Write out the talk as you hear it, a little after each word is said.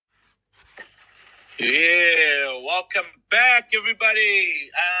Yeah, welcome back,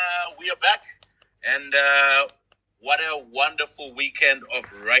 everybody. We are back, and what a wonderful weekend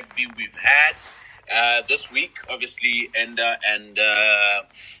of rugby we've had this week, obviously, and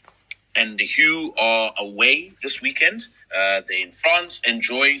Hugh are away this weekend. They're in France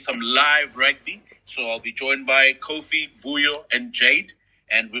enjoying some live rugby. So I'll be joined by Kofi, Vuyo, and Jade.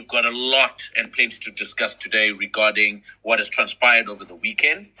 And we've got a lot and plenty to discuss today regarding what has transpired over the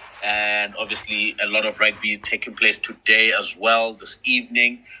weekend. And obviously a lot of rugby taking place today as well, this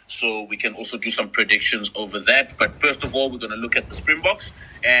evening. So we can also do some predictions over that. But first of all, we're going to look at the Springboks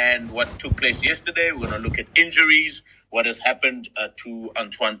and what took place yesterday. We're going to look at injuries, what has happened to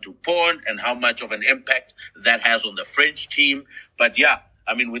Antoine Dupont, and how much of an impact that has on the French team. But yeah,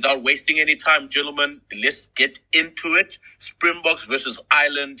 I mean, without wasting any time, gentlemen, let's get into it. Springboks versus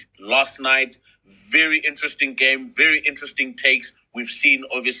Ireland last night. Very interesting game, very interesting takes. We've seen,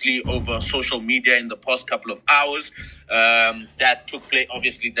 obviously, over social media in the past couple of hours that took place.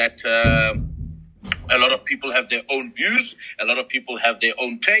 Obviously, that a lot of people have their own views. A lot of people have their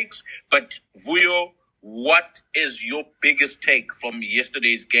own takes. But, Vuyo, what is your biggest take from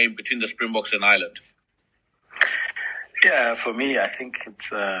yesterday's game between the Springboks and Ireland? Yeah, for me, I think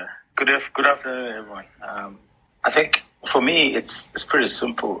it's good afternoon, everyone. I think for me, it's pretty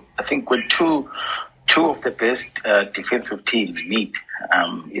simple. I think when two of the best defensive teams meet,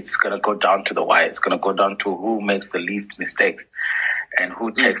 it's going to go down to the wire. It's going to go down to who makes the least mistakes and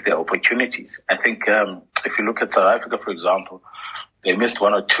who takes their opportunities. I think if you look at South Africa, for example, they missed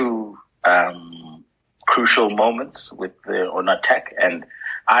one or two crucial moments on attack, and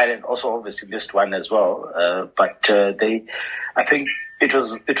Ireland also obviously missed one as well, but I think it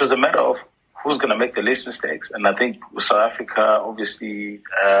was a matter of who's going to make the least mistakes, and I think South Africa obviously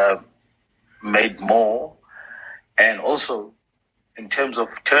made more, and also in terms of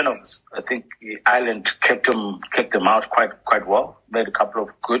turnovers, I think Ireland kept them out quite well. Made a couple of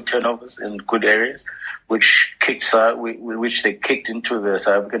good turnovers in good areas, which they kicked into the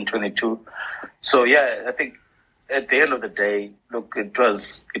South African 22. So yeah, I think at the end of the day, look, it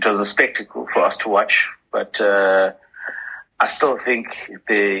was a spectacle for us to watch, but I still think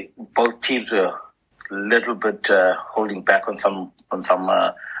both teams were a little bit holding back on some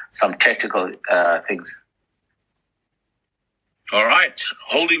tactical things. All right,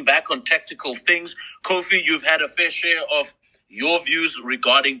 holding back on tactical things. Kofi, you've had a fair share of your views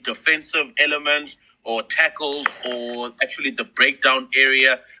regarding defensive elements or tackles, or actually the breakdown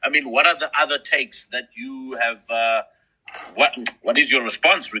area. I mean, what are the other takes that you have? What is your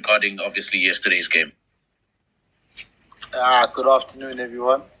response regarding, obviously, yesterday's game? Good afternoon,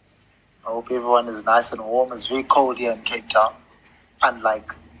 everyone. I hope everyone is nice and warm. It's very cold here in Cape Town,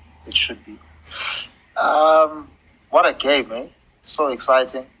 unlike it should be. What a game, eh? So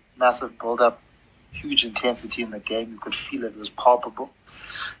exciting, massive build-up, huge intensity in the game. You could feel it was palpable.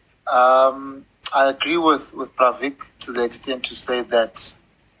 I agree with Pravik to the extent to say that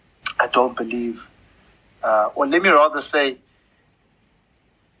I don't believe, or let me rather say,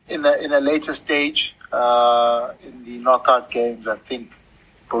 in a later stage, in the knockout games, I think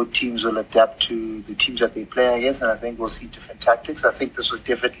both teams will adapt to the teams that they play against, and I think we'll see different tactics. I think this was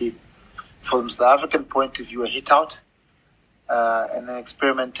definitely, from the South African point of view, a hit out and an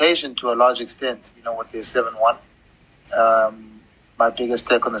experimentation to a large extent, with their 7-1. My biggest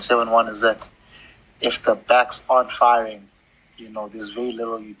take on the 7-1 is that if the backs aren't firing, there's very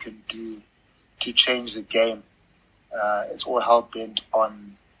little you can do to change the game. It's all hell bent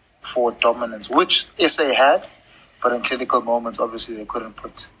on forward dominance, which SA had, but in clinical moments, obviously, they couldn't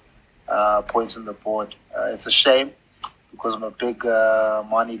put points on the board. It's a shame because I'm a big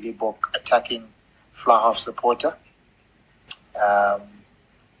Mani Libok attacking fly half supporter.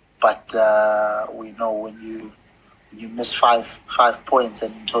 But we know when you miss five points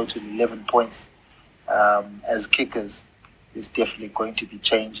and in total 11 points, as kickers, there's definitely going to be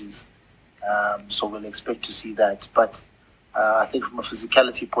changes. So we'll expect to see that. But I think from a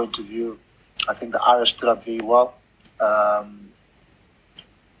physicality point of view, I think the Irish stood up very well. I'm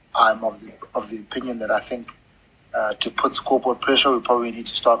of the opinion that I think to put scoreboard pressure, we probably need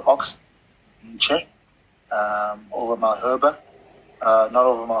to start Ox, Nche, over Malherbe. Not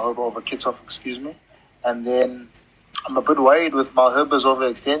over Malherbe, over Kitsoff, excuse me. And then I'm a bit worried with Malherbe's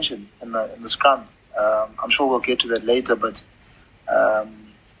overextension in the scrum. I'm sure we'll get to that later, but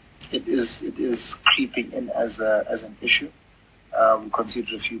it is creeping in as an issue. We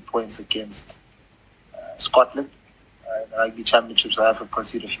conceded a few points against Scotland. In the Rugby Championships, I have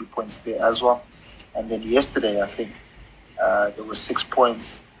conceded a few points there as well. And then yesterday, I think there were 6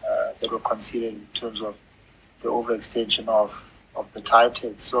 points that were conceded in terms of the overextension of the tight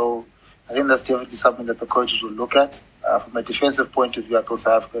head. So I think that's definitely something that the coaches will look at. From a defensive point of view, I thought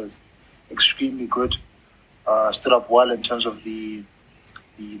South Africa is extremely good. Stood up well in terms of the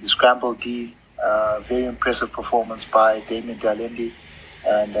scramble D. Very impressive performance by Damien Dialendi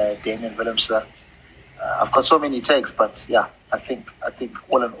and Damien Willemse. I've got so many takes, but yeah, I think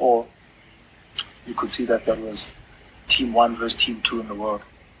all in all, you could see that was Team 1 versus Team 2 in the world.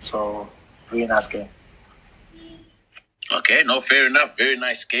 So, very nice game. Okay, no, fair enough. Very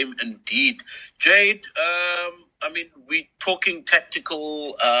nice game indeed. Jade, we're talking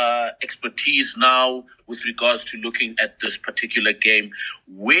tactical expertise now with regards to looking at this particular game.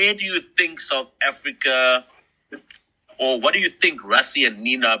 Where do you think South Africa, or what do you think Rassie and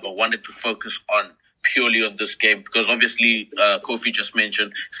Ninaba wanted to focus on purely on this game? Because obviously, Kofi just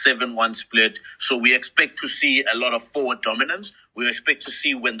mentioned 7-1 split. So we expect to see a lot of forward dominance. We expect to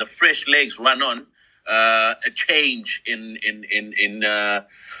see when the fresh legs run on, a change in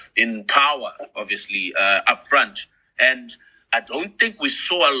power, obviously, up front. And I don't think we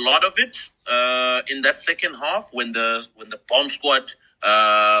saw a lot of it in that second half when the bomb squad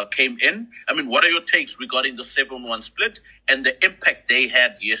came in. I mean, what are your takes regarding the 7-1 split and the impact they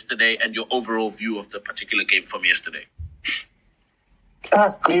had yesterday, and your overall view of the particular game from yesterday?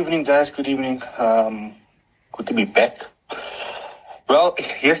 Good evening, guys. Good evening. Good to be back. Well,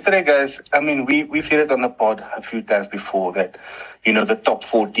 yesterday, guys, we've heard it on the pod a few times before that, the top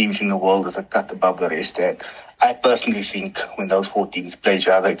 4 teams in the world is a cut above the rest. And I personally think when those 4 teams play each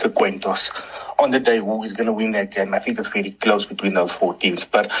other, it's a coin toss on the day who is going to win that game. I think it's very close between those 4 teams.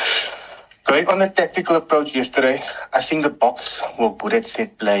 But going on the tactical approach yesterday, I think the Boks were good at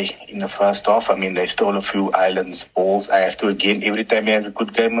set play in the first half. They stole a few Ireland's balls. I have to, again, every time he has a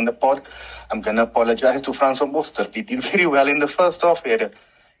good game on the pod, I'm going to apologize to Frans van Mostert. He did very well in the first half. He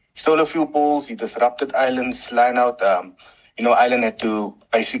stole a few balls. He disrupted Ireland's line-out. Ireland had to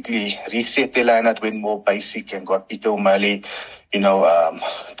basically reset their line-out, went more basic, and got Peter O'Malley, to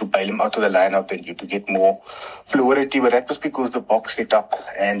bail him out of the line-out and to get more fluidity. But that was because the Boks set up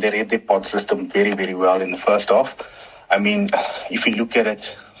and they read their pod system very, very well in the first half. If you look at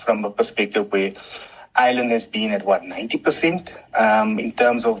it from a perspective where Ireland has been at, 90% in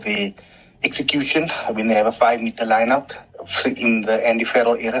terms of the execution. They have a 5-meter line-out in the Andy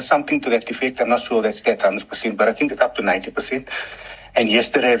Farrell era, something to that effect. I'm not sure that's 100%, but I think it's up to 90%. And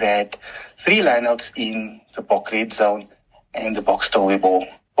yesterday they had 3 line-outs in the Bok red zone, and the Boks stole the ball,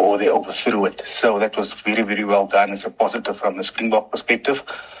 or they overthrew it. So that was very, very well done. It's a positive from the Springbok perspective.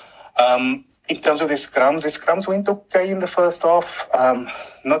 In terms of the scrums went okay in the first half.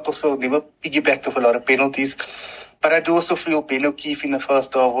 They were piggybacked off a lot of penalties. But I do also feel Ben O'Keefe in the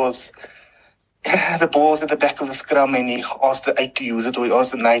first half was the ball was at the back of the scrum, and he asked the 8 to use it, or he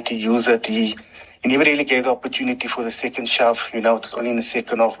asked the 9 to use it. He never really gave the opportunity for the second shove. It was only in the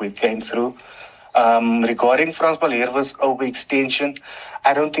second half where it came through. Regarding Frans Malherbe's overextension,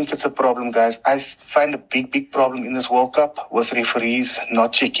 I don't think it's a problem, guys. I find a big problem in this World Cup with referees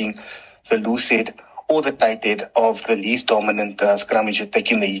not checking the loose head or the tight head of the least dominant scrummager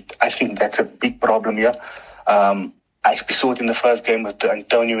taking the heat. I think that's a big problem here. I saw it in the first game with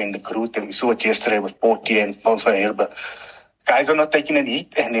Antonio and the Groot, and we saw it yesterday with Portier and Frans Malherbe. Guys are not taking a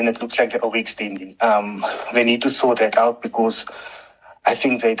heat, and then it looks like they're overextending. They need to sort that out, because I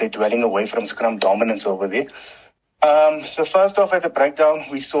think they're dwelling away from scrum dominance over there. The first half at the breakdown,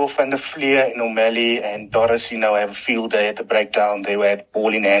 we saw Van der Vlier and O'Malley and Doris, have a field day at the breakdown. They were at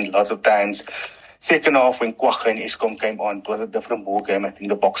ball in hand lots of times. Second half, when Kwagga and Eskom came on, it was a different ball game. I think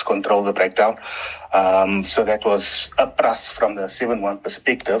the Boks controlled the breakdown. So that was a plus from the 7-1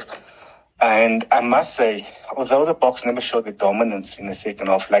 perspective. And I must say, although the Boks never showed the dominance in the second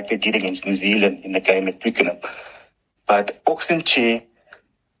half like they did against New Zealand in the game at Twickenham, but Oxen Che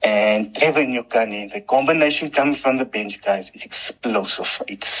and Trevor Nyukane, the combination coming from the bench, guys, is explosive.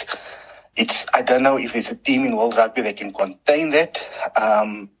 It's I don't know if there's a team in World Rugby that can contain that.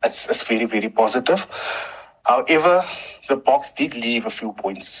 It's very, very positive. However, the Boks did leave a few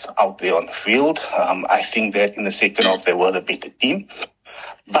points out there on the field. I think that in the second half, they were the better team.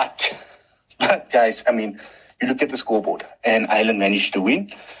 But guys, you look at the scoreboard, and Ireland managed to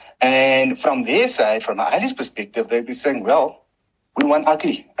win. And from their side, from Ireland's perspective, they'd be saying, well, we won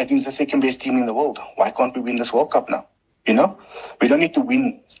ugly against the second best team in the world. Why can't we win this World Cup now? We don't need to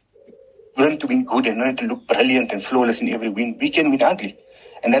win. We don't need to win good, and we don't need to look brilliant and flawless in every win. We can win ugly.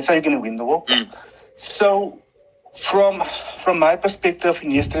 And that's how you're going to win the World Cup. So from my perspective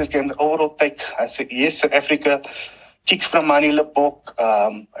in yesterday's game, the overall take, I said, yes, South Africa, kicks from Manie Lebok,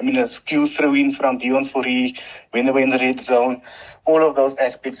 a skew throw in from Dion Fourie when they were in the red zone. All of those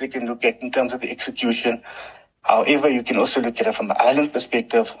aspects they can look at in terms of the execution. However, you can also look at it from Ireland's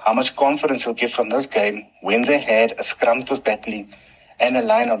perspective, how much confidence you'll get from this game when they had a scrum that was battling and a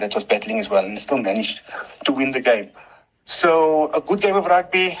line-out that was battling as well, and they still managed to win the game. So, a good game of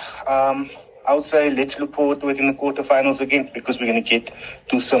rugby. I would say let's look forward to it in the quarterfinals again, because we're going to get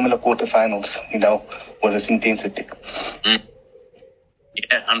two similar quarterfinals, with this intensity.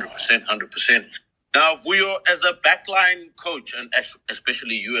 Yeah, 100%. Now, Vuyo, as a backline coach, and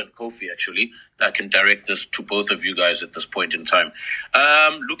especially you and Kofi, actually, I can direct this to both of you guys at this point in time.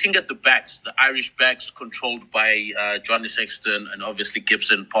 Looking at the backs, the Irish backs controlled by Johnny Sexton and obviously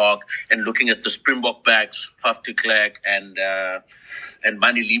Gibson Park, and looking at the Springbok backs, Faf de Klerk and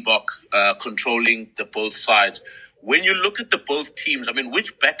Manny Liebok controlling the both sides. When you look at the both teams, I mean,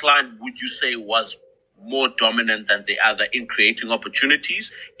 which backline would you say was more dominant than the other in creating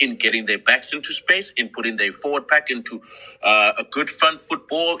opportunities, in getting their backs into space, in putting their forward pack into a good front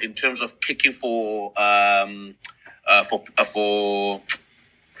football, in terms of kicking for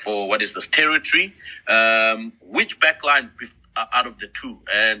what is this territory? Which backline out of the two?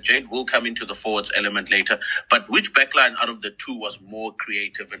 And Jade will come into the forwards element later. But which backline out of the two was more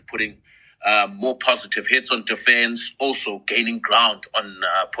creative and putting more positive hits on defense, also gaining ground on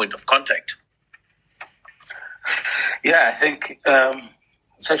point of contact? Yeah, I think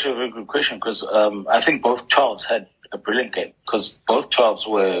it's actually a very good question, because I think both 12s had a brilliant game, because both 12s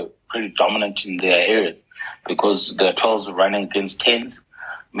were pretty dominant in their area, because the 12s were running against 10s.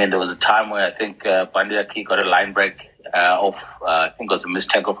 I mean, there was a time where I think Bandiaki got a line break off, I think it was a missed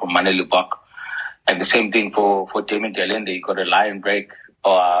tackle from Manny Liebok. And the same thing for Damien Delende, he got a line break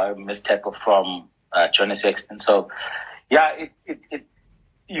or a missed tackle from Johnny Sexton. So, yeah,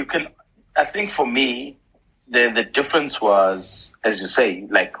 you can, I think for me, the difference was, as you say,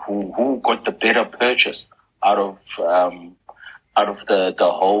 like who got the better purchase out of the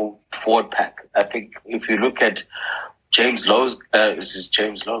whole forward pack. I think if you look at James Lowe's, this is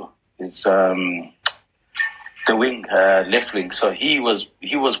James Lowe. It's the wing, left wing. So he was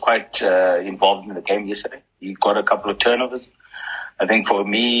quite involved in the game yesterday. He got a couple of turnovers. I think for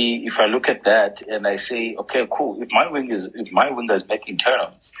me, if I look at that and I say, okay, cool. If my winger is making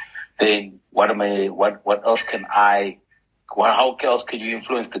turnovers, then what else can how else can you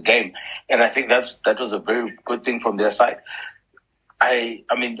influence the game? And I think that was a very good thing from their side. I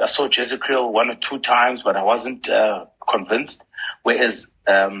mean, I saw Jesse Kriel 1 or 2 times, but I wasn't convinced. Whereas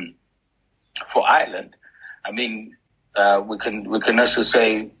for Ireland, I mean, we can also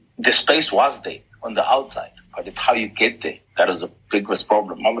say the space was there on the outside, but it's how you get there that was a biggest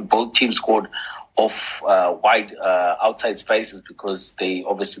problem. I mean, both teams scored off wide outside spaces because they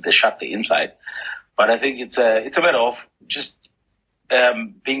shut the inside. But I think it's a matter of just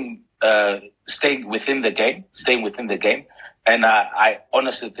staying within the game. And I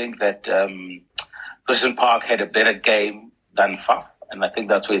honestly think that Gibson Park had a better game than Faf, and I think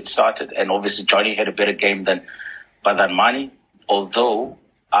that's where it started. And obviously Johnny had a better game than Manny, although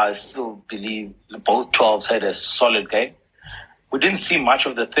I still believe both 12s had a solid game. We didn't see much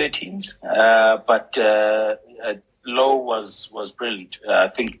of the 13s, but Lowe was brilliant. I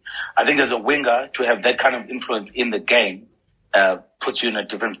think as a winger, to have that kind of influence in the game puts you in a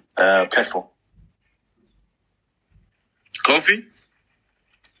different platform. Kofi?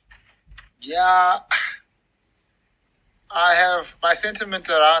 Yeah, I have my sentiment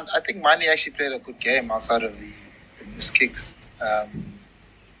around. I think Manny actually played a good game outside of the missed kicks.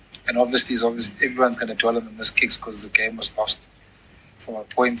 And obviously everyone's going to dwell on the missed kicks because the game was lost from a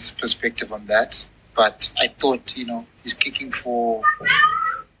points perspective on that. But I thought, his kicking for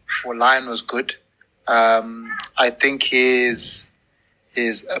line was good. I think his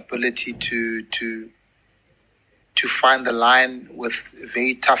ability to find the line with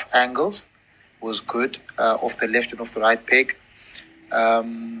very tough angles was good, off the left and off the right peg. I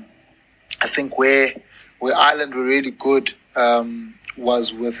think where Ireland were really good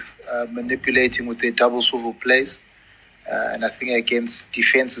was with manipulating with their double swivel plays. And I think against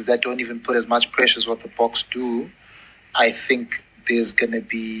defenses that don't even put as much pressure as what the Boks do, I think there's going to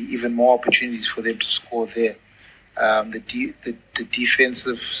be even more opportunities for them to score there. The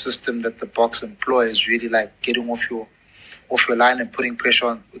defensive system that the Boks employ is really like getting off your line and putting pressure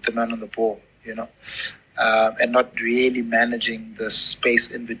on with the man on the ball, and not really managing the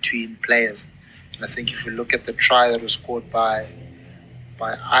space in between players. And I think if you look at the try that was scored by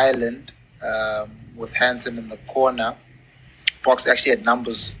Ireland, with Hansen in the corner, Boks actually had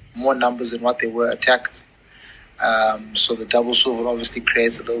more numbers than what they were attackers. So the double swivel obviously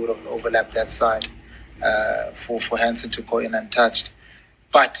creates a little bit of an overlap that side for Hansen to go in untouched.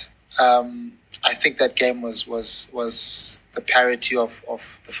 But I think that game was the parity of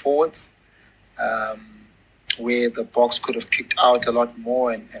the forwards. where the Boks could have kicked out a lot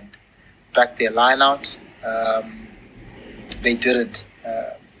more and backed their line out. They didn't.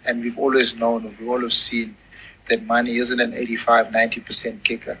 And we've always known, we've always seen that Mane isn't an 85-90%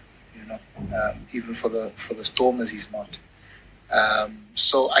 kicker. Even for the Stormers, he's not.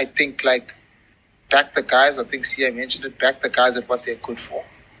 So I think, like, back the guys. I think CA mentioned it. Back the guys at what they're good for.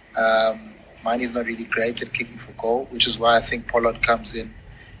 Mane's not really great at kicking for goal, which is why I think Pollard comes in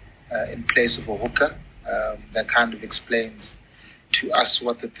place of a hooker. That kind of explains to us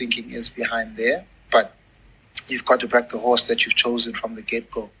what the thinking is behind there. But you've got to back the horse that you've chosen from the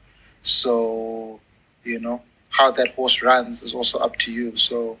get-go. So, how that horse runs is also up to you.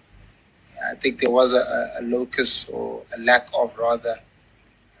 So I think there was a locus or a lack of, rather,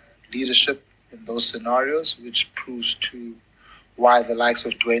 leadership in those scenarios, which proves to why the likes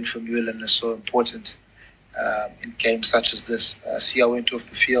of Dwayne Vermeulen is so important in games such as this. Sia went off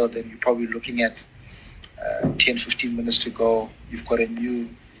the field and you're probably looking at 10-15 minutes to go. You've got a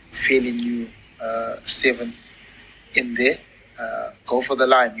fairly new 7 in there. Go for the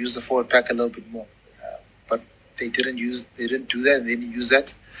line, use the forward pack a little bit more. But they didn't do that, and they didn't use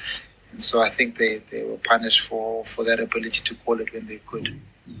that. And so I think they were punished for that ability to call it when they could.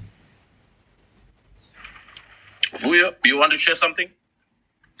 Vuyo, do you want to share something?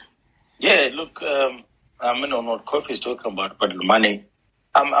 Yeah, look, I mean, on what Kofi is talking about Mane,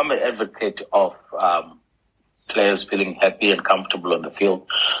 I'm an advocate of players feeling happy and comfortable on the field.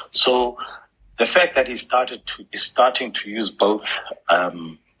 So the fact that he's starting to use both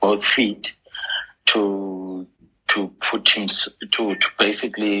feet to put him to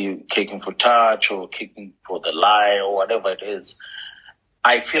basically kicking for touch or kicking for the lie or whatever it is,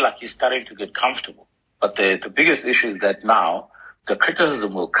 I feel like he's starting to get comfortable. But the biggest issue is that now the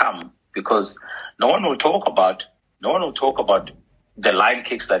criticism will come because no one will talk about the line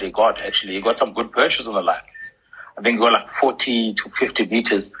kicks that he got. Actually, he got some good perches on the line kicks. I think he got like 40 to 50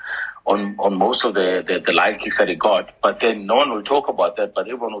 meters on most of the line kicks that he got. But then no one will talk about that, but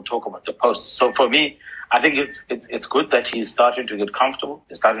everyone will talk about the post. So for me, I think it's good that he's starting to get comfortable.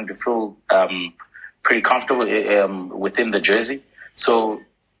 He's starting to feel pretty comfortable within the jersey. So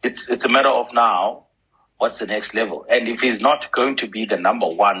it's a matter of now, what's the next level? And if he's not going to be the number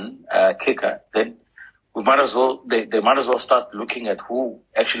one kicker, then they might as well start looking at who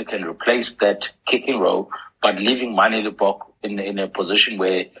actually can replace that kicking role, but leaving Mane Dupont in a position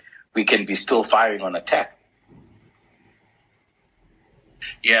where we can be still firing on attack.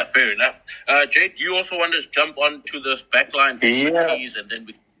 Yeah, fair enough. Jade, do you also want to jump on to this backline expertise and then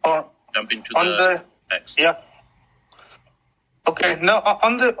we jump into the backs? Yeah. Okay, now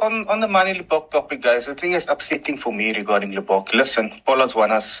on the Mane Dupont topic, guys, the thing is upsetting for me regarding Dupont. Listen, Pollard's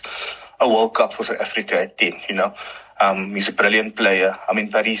won us a World Cup for South Africa at 10, He's a brilliant player. I mean,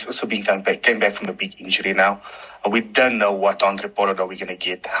 but he's also came back from a big injury now. We don't know what Andre Pollard are we going to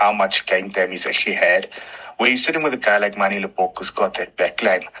get, how much game time he's actually had. Where you're sitting with a guy like Mane Dupont who's got that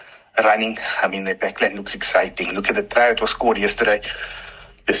backline running. I mean, the backline looks exciting. Look at the try that was scored yesterday.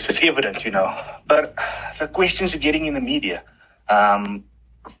 This is evident, But the questions you're getting in the media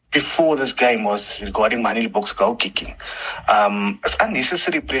before this game was regarding Mane Dupont's goal kicking. It's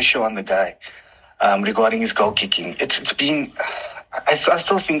unnecessary pressure on the guy regarding his goal kicking. It's been. I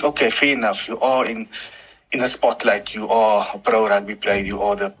still think, okay, fair enough. You are in the spotlight. You are a pro rugby player. You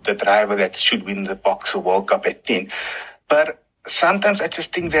are the driver that should win the Boxer World Cup at 10. But sometimes I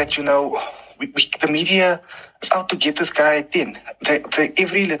just think that the media is out to get this guy at 10.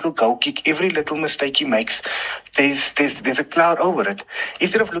 Every little goal kick, every little mistake he makes, there's a cloud over it.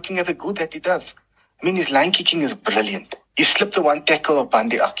 Instead of looking at the good that he does. I mean, his line kicking is brilliant. He slipped the one tackle of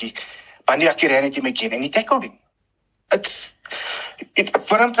Bandi Aki. Bandi Aki ran at him again and he tackled him.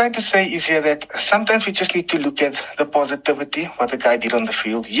 What I'm trying to say is here that sometimes we just need to look at the positivity, what the guy did on the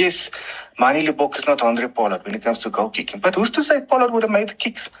field. Yes, Mane Dupont is not Andre Pollard when it comes to goal kicking. But who's to say Pollard would have made the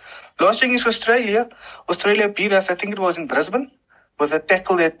kicks? Last year in Australia beat us, I think it was in Brisbane, with a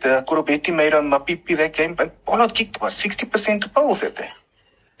tackle that Coetzee made on Mapipi that game. And Pollard kicked, 60% to poles at there.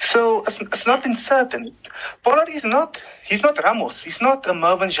 So it's not uncertain. Pollard he's not Ramos. He's not a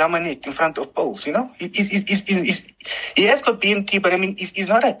Mervyn Jamanet in front of poles, He has got BMT, but I mean, he's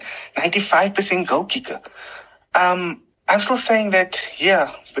not a 95% goal kicker. I'm still saying that,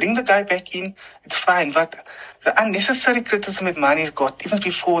 yeah, bring the guy back in, it's fine, but the unnecessary criticism that Mane's got, even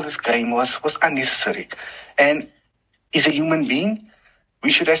before this game, was unnecessary. And he's a human being.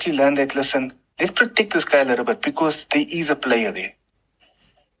 We should actually learn that, listen, let's protect this guy a little bit because there is a player there.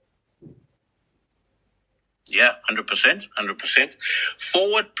 Yeah, 100%.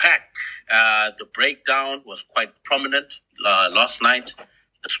 Forward pack, the breakdown was quite prominent last night.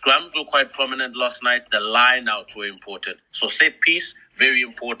 The scrums were quite prominent last night. The line-outs were important. So set piece, very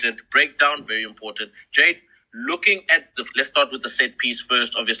important. Breakdown, very important. Jade, looking at let's start with the set piece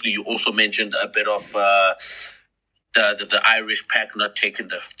first. Obviously, you also mentioned a bit of the Irish pack not taking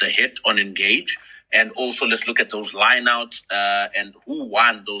the hit on engage. And also, let's look at those lineouts and who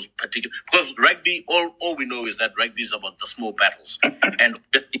won those particular. Because rugby, all we know is that rugby is about the small battles, and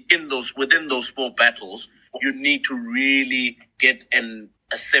within those small battles, you need to really get a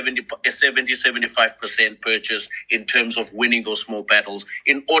 70-75% purchase in terms of winning those small battles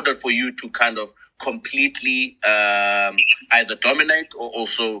in order for you to kind of completely either dominate or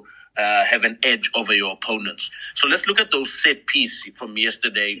also have an edge over your opponents. So let's look at those set piece from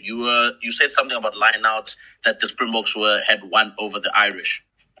yesterday. You said something about lineouts that the Springboks had won over the Irish.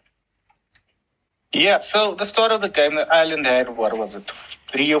 Yeah, so the start of the game, the Ireland had,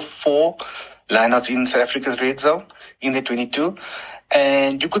 3 or 4 lineouts in South Africa's red zone in the 22.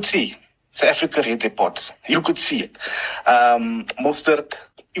 And you could see South Africa read their pots. You could see it. Mostert,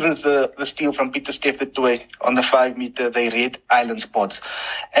 even the steal from Peter Steph the Toy on the 5 meter, they read Ireland spots.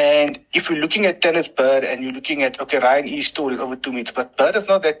 And if you're looking at Tennis Bird and you're looking at, Ryan East tall is over 2 meters, but Bird is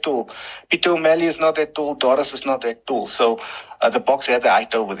not that tall. Peter O'Malley is not that tall. Doris is not that tall. So the Boks had the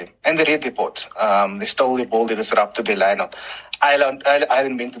height over them. And they read their pots. They stole their ball. They disrupted their lineup.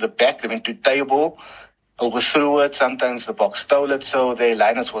 Ireland went to the back. They went to table, overthrew it. Sometimes the Boks stole it. So their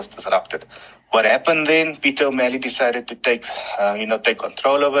lineup was disrupted. What happened then? Peter O'Malley decided to take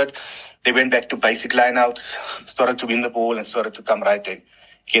control of it. They went back to basic lineouts, started to win the ball and started to come right in,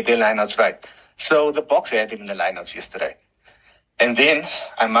 get their lineouts right. So the Boks had him in the lineouts yesterday. And then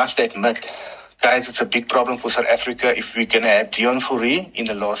I must admit, guys, it's a big problem for South Africa if we're going to have Deon Fourie in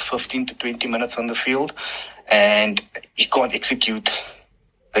the last 15 to 20 minutes on the field and he can't execute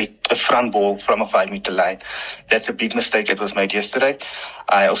a front ball from a 5 meter line. That's a big mistake that was made yesterday.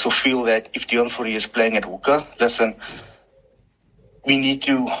 I also feel that if Deon Fourie is playing at hooker, listen, we need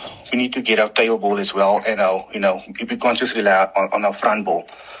to get our tail ball as well, and we can't just rely on our front ball.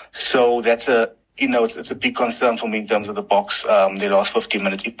 So that's it's a big concern for me in terms of the Boks. The last 15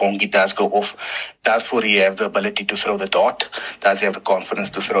 minutes, if Bongi does go off, does Fourie have the ability to throw the dart? Does he have the confidence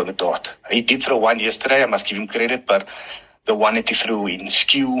to throw the dart? He did throw one yesterday, I must give him credit, but the one that he threw in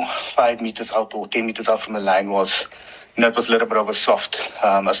skew 5 meters out or 10 meters out from the line was, it was a little bit of a soft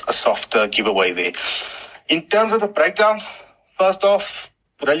giveaway there. In terms of the breakdown, first off,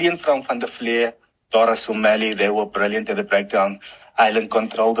 brilliant from Van der Fleer, Doris O'Malley, they were brilliant at the breakdown. Ireland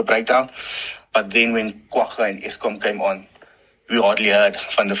controlled the breakdown. But then when Kwagga and Eskom came on, we hardly heard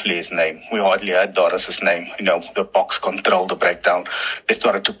Van der Fleer's name. We hardly heard Doris's name. The Boks controlled the breakdown. They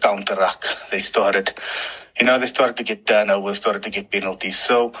started to counter-ruck. They started to get turnovers, started to get penalties.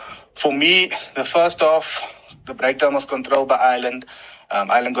 So for me, the first half, the breakdown was controlled by Ireland.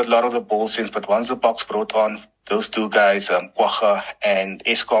 Ireland got a lot of the ball sense, but once the Boks brought on those two guys, Kwagga and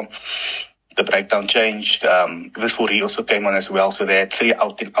Eskom, the breakdown changed. Fourie also came on as well, so they had 3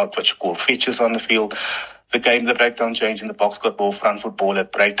 out-and-out, what you call fetches on the field. The breakdown changed, and the Boks got more front foot ball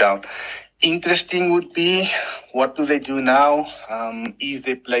at breakdown. Interesting would be, what do they do now? Is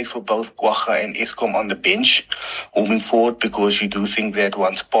there place for both Kwagga and Eskom on the bench moving forward? Because you do think that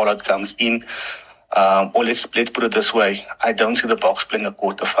once Pollard comes in, or let's put it this way, I don't see the Boks playing a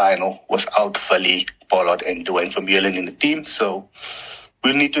quarterfinal without Philly, Pollard, and Dwayne Vermeulen in the team. So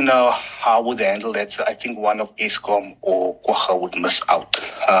we'll need to know how would they handle that. So I think one of Eskom or Kwagga would miss out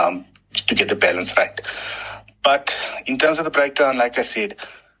to get the balance right. But in terms of the breakdown, like I said,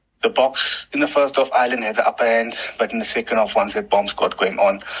 the Boks in the first half, Ireland had the upper hand, but in the second half, once that bomb squad going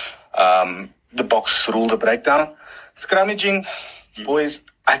on, the Boks ruled the breakdown. Scrummaging, boys,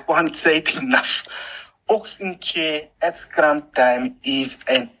 I can't say it enough. Oxen chair at scrum time is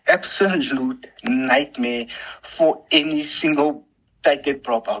an absolute nightmare for any single tight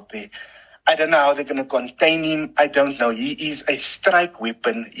prop out there. I don't know how they're going to contain him. I don't know. He is a strike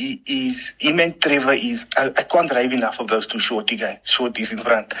weapon. Him and Trevor is, I can't rave enough of those two shorties in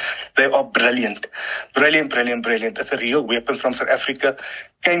front. They are brilliant. Brilliant. That's a real weapon from South Africa.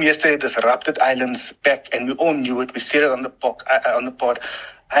 Came yesterday, disrupted Ireland's pack, and we all knew it. We said it on the pod.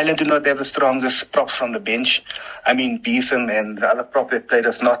 Ireland do not have the strongest props from the bench. I mean, Beetham and the other prop they played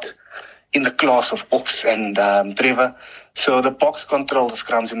us not in the class of Ox and Trevor. So the Boks control the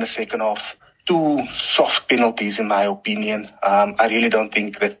scrums in the second half. 2 soft penalties, in my opinion. I really don't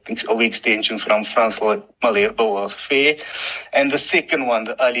think that overextension from Francois Malherbe was fair. And the second one,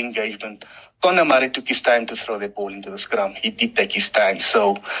 the early engagement, Conor Murray took his time to throw the ball into the scrum. He did take his time.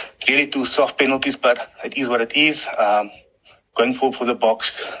 So really 2 soft penalties, but it is what it is. Going forward for the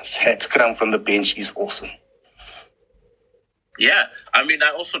Boks, that scrum from the bench is awesome. Yeah, I mean, I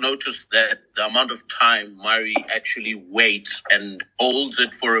also noticed that the amount of time Murray actually waits and holds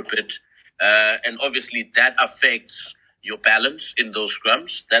it for a bit, and obviously that affects your balance in those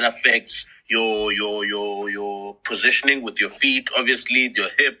scrums. That affects your positioning with your feet, obviously your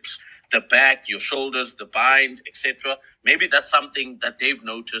hips, the back, your shoulders, the bind, etc. Maybe that's something that they've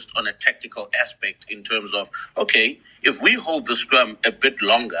noticed on a tactical aspect in terms of, okay, if we hold the scrum a bit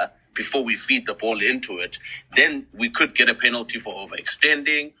longer before we feed the ball into it, then we could get a penalty for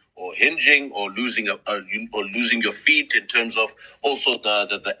overextending or hinging or losing or losing your feet in terms of also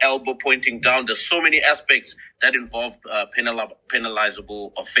the elbow pointing down. There's so many aspects that involve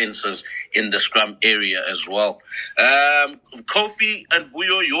penalizable offenses in the scrum area as well. Kofi and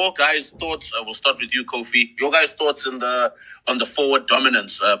Vuyo, your guys' thoughts. We'll start with you, Kofi. Your guys' thoughts on the forward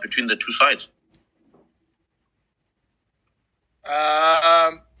dominance between the two sides.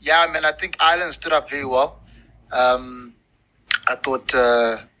 Yeah, I mean, I think Ireland stood up very well. I thought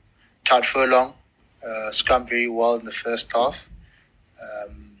Todd Furlong scrummed very well in the first half.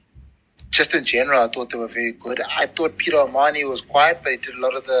 Just in general, I thought they were very good. I thought Peter Omani was quiet, but he did a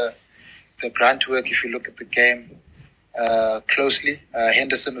lot of the grunt work if you look at the game closely.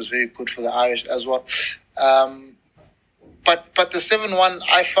 Henderson was very good for the Irish as well. But the 7-1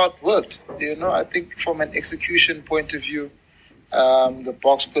 I felt worked. I think from an execution point of view, the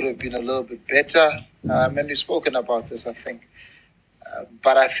box could have been a little bit better. And we've spoken about this, I think.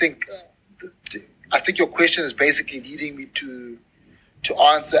 But I think your question is basically leading me to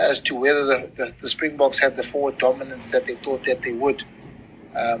answer as to whether the Springboks had the forward dominance that they thought that they would.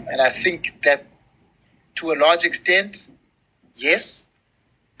 And I think that to a large extent, yes,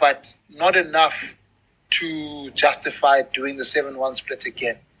 but not enough to justify doing the 7-1 split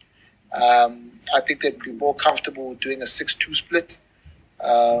again. I think they'd be more comfortable doing a 6-2 split,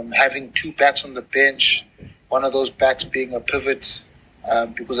 having two backs on the bench, one of those backs being a pivot,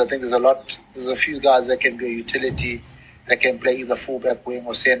 because I think there's a few guys that can be a utility, that can play either fullback, wing,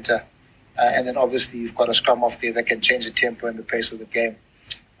 or center. And then obviously you've got a scrum off there that can change the tempo and the pace of the game.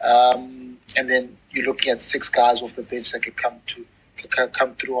 And then you're looking at 6 guys off the bench that could come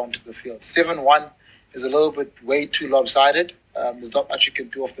through onto the field. 7-1 is a little bit way too lopsided. There's not much you can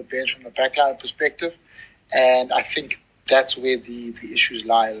do off the bench from the backline perspective. And I think that's where the issues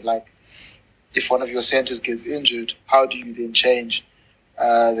lie. Like, if one of your centers gets injured, how do you then change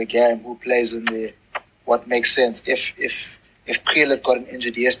the game? Who plays in there? What makes sense? If Creel had gotten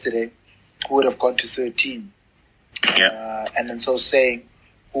injured yesterday, who would have gone to 13? Yeah. And then so saying,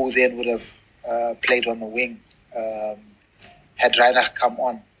 who then would have played on the wing had Reinach come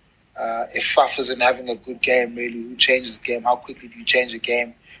on? If Faf isn't having a good game, really, who changes the game? How quickly do you change the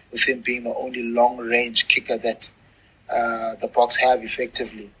game with him being the only long-range kicker that the Boks have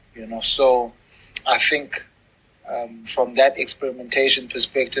effectively? So I think from that experimentation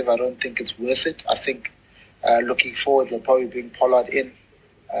perspective, I don't think it's worth it. I think looking forward, they'll probably bring Pollard in.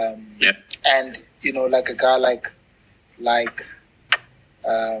 And, like a guy like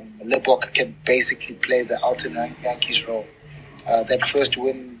Lebok can basically play the alternate Yankees role. That first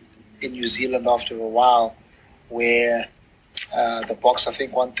win in New Zealand after a while, where the Boks, I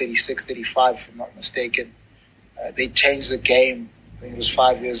think, won 36-35, if I'm not mistaken. They changed the game. I think it was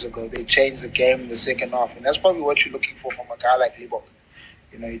 5 years ago. They changed the game in the second half. And that's probably what you're looking for from a guy like Lebok.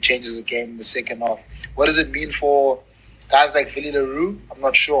 He changes the game in the second half. What does it mean for guys like Willie Leroux? I'm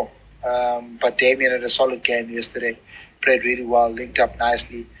not sure. But Damien had a solid game yesterday. Played really well, linked up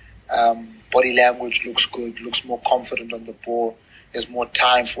nicely. Body language looks good, looks more confident on the ball. There's more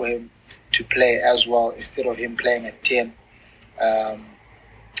time for him to play as well instead of him playing at 10.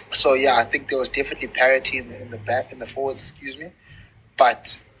 So, yeah, I think there was definitely parity in the forwards,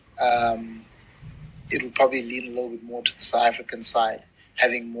 But it would probably lean a little bit more to the South African side,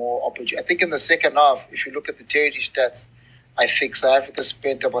 having more opportunity. I think in the second half, if you look at the territory stats, I think South Africa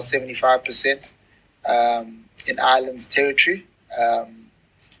spent about 75% in Ireland's territory,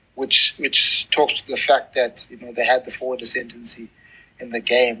 which talks to the fact that they had the forward ascendancy in the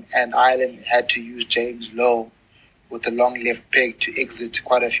game, and Ireland had to use James Lowe with a long left peg to exit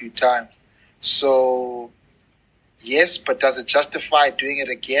quite a few times. So, yes, but does it justify doing it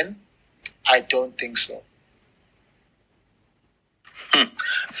again? I don't think so.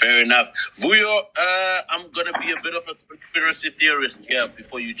 Fair enough. Vuyo, I'm going to be a bit of a conspiracy theorist here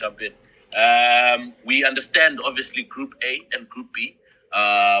before you jump in. We understand, obviously, Group A and Group B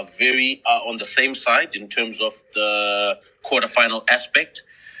are on the same side in terms of the quarterfinal aspect.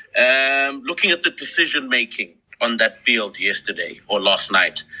 Looking at the decision-making on that field yesterday or last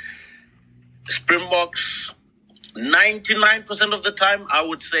night, Springboks, 99% of the time, I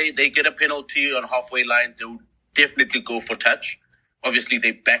would say they get a penalty on halfway line. definitely go for touch. Obviously,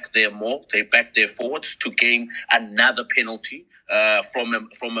 they back their forwards to gain another penalty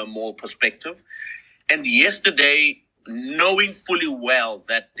from a more perspective. And yesterday, knowing fully well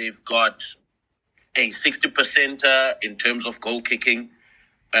that they've got a 60% in terms of goal kicking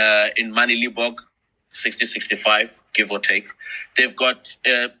in Manilibog, 60-65, give or take. They've got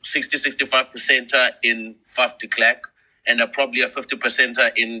 60-65% in Faf de Klerk and probably a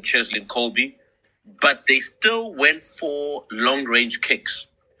 50% in Cheslin Colby. But they still went for long-range kicks.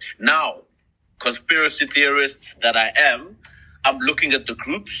 Now, conspiracy theorists that I am, I'm looking at the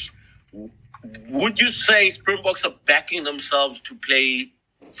groups. Would you say Springboks are backing themselves to play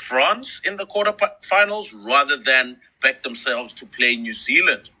France in the quarterfinals rather than back themselves to play New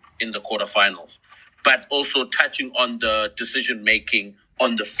Zealand in the quarterfinals, but also touching on the decision-making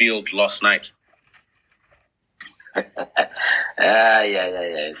on the field last night?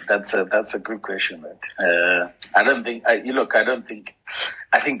 Yeah. That's a good question, man. I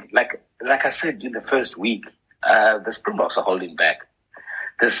think like I said in the first week, the Springboks are holding back.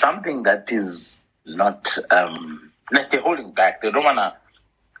 There's something that is not like they're holding back. They don't wanna,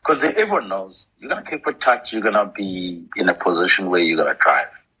 because everyone knows you're gonna kick for touch. You're gonna be in a position where you're gonna drive,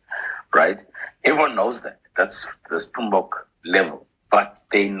 right? Everyone knows that. That's the Springbok level, but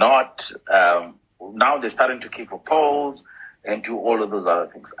they're not. Now they're starting to kick for poles and do all of those other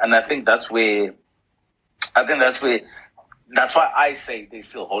things. And I think that's why I say they're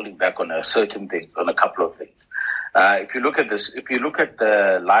still holding back on certain things, on a couple of things. If you look at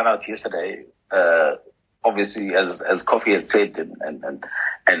the lineouts yesterday, obviously as Kofi had said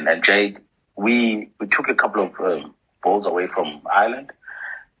and Jade, we took a couple of balls away from Ireland,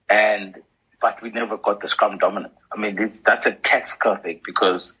 but we never got the scrum dominance. I mean, that's a tactical thing,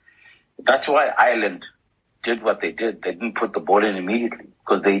 because that's why Ireland did what they did. They didn't put the ball in immediately,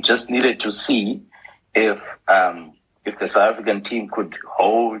 because they just needed to see if the South African team could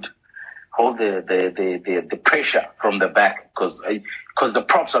hold the pressure from the back, because the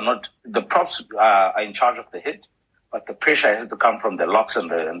props are in charge of the hit, but the pressure has to come from the locks and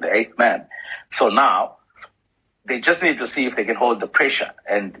the eighth man. So now they just need to see if they can hold the pressure,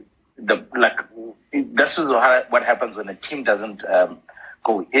 and this is what happens when a team doesn't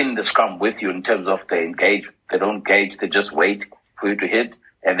go in the scrum with you in terms of they engage. They don't engage. They just wait for you to hit,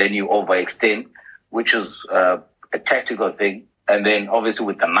 and then you overextend, which is a tactical thing. And then obviously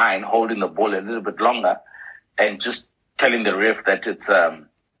with the 9 holding the ball a little bit longer and just telling the ref that it's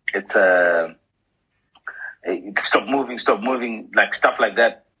stop moving, like stuff like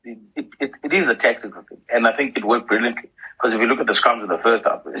that. It is a tactical thing, and I think it worked brilliantly. Because if you look at the scrums in the first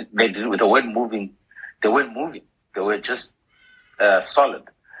half, they weren't moving. They were just solid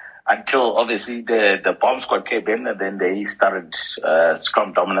until obviously the bomb squad came in, and then they started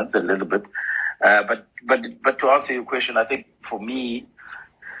scrum dominance a little bit. But to answer your question, I think for me,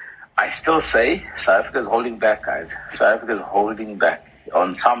 I still say South Africa is holding back, guys. South Africa is holding back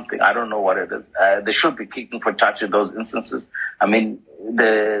on something. I don't know what it is. They should be kicking for touch in those instances. I mean,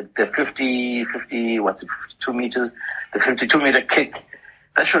 the 52 meters, the 52-meter kick,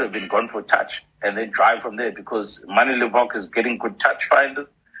 that should have been gone for touch and then drive from there, because Manilibok is getting good touch finders.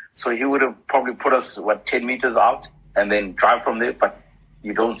 So he would have probably put us, 10 meters out and then drive from there, but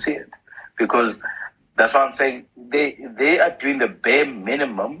you don't see it. Because that's what I'm saying. They are doing the bare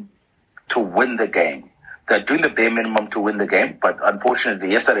minimum to win the game. They're doing the bare minimum to win the game, but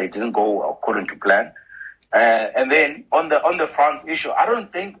unfortunately yesterday it didn't go according to plan. And then on the France issue, I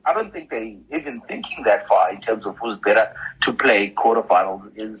don't think they even thinking that far in terms of who's better to play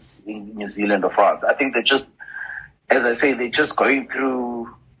quarterfinals is in New Zealand or France. I think they're just, as I say, they're just going through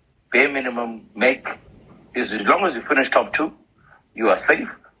bare minimum. As long as you finish top 2, you are safe.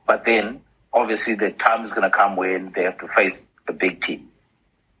 But then obviously the time is going to come when they have to face a big team.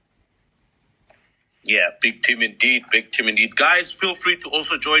 Yeah, big team indeed. Guys, feel free to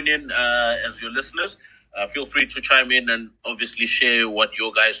also join in as your listeners. Feel free to chime in and obviously share what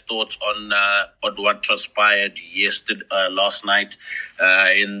your guys' thoughts on what transpired last night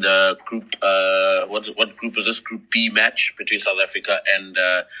in the group. What group is this? Group B match between South Africa and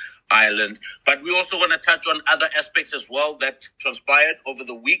Ireland. But we also want to touch on other aspects as well that transpired over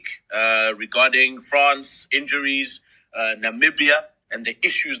the week regarding France, injuries, Namibia, and the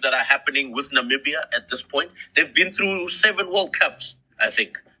issues that are happening with Namibia at this point. They've been through 7 World Cups, I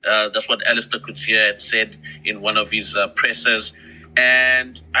think. That's what Allister Coetzee had said in one of his pressers.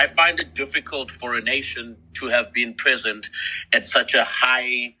 And I find it difficult for a nation to have been present at such a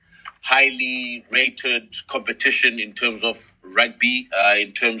highly rated competition in terms of rugby,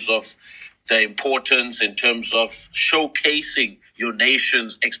 in terms of the importance in terms of showcasing your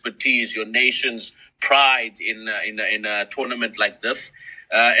nation's expertise, your nation's pride in a tournament like this.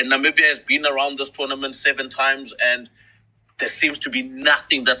 And Namibia has been around this tournament 7 times, and there seems to be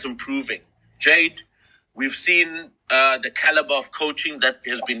nothing that's improving. Jade, we've seen the caliber of coaching that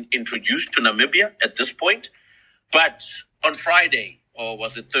has been introduced to Namibia at this point. But on Friday, or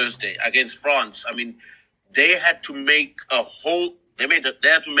was it Thursday, against France, I mean, they had to make wholesale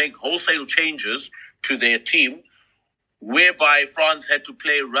changes to their team, whereby France had to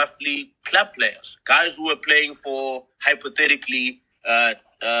play roughly club players, guys who were playing for, hypothetically,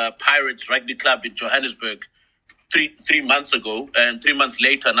 Pirates Rugby Club in Johannesburg three months ago, and 3 months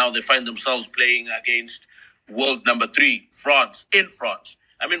later, now they find themselves playing against world number 3, France, in France.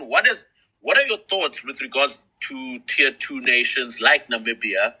 I mean, what are your thoughts with regards to tier 2 nations like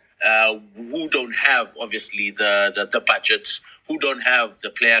Namibia, who don't have, obviously, the budgets, who don't have the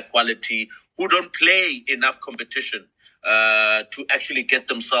player quality, who don't play enough competition to actually get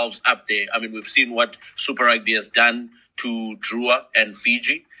themselves up there? I mean, we've seen what Super Rugby has done to Drua and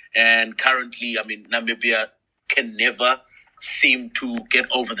Fiji, and currently, I mean, Namibia can never seem to get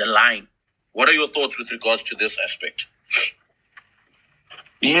over the line. What are your thoughts with regards to this aspect?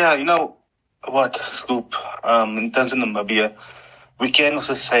 Yeah, you know what, Scoop, in terms of Namibia, we can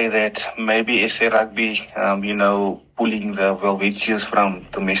also say that maybe SA Rugby, pulling the Welwitchians from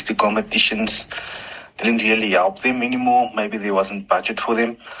domestic competitions didn't really help them anymore. Maybe there wasn't budget for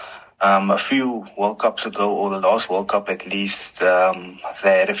them. A few World Cups ago, or the last World Cup at least, they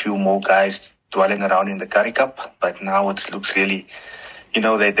had a few more guys dwelling around in the Currie Cup, but now it looks really,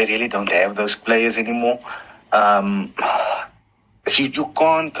 they really don't have those players anymore. So you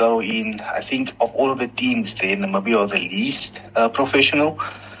can't go in. I think of all of the teams there, Namibia are the least professional.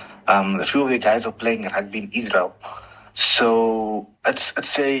 A few of the guys are playing rugby in Israel, so it's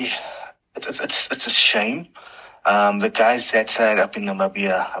a shame. The guys that side up in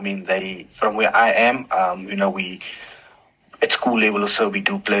Namibia, I mean, from where I am, we at school level also we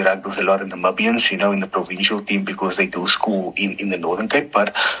do play rugby with a lot of Namibians, in the provincial team, because they do school in the Northern Cape,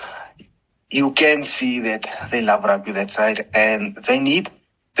 but you can see that they love rugby that side, and they need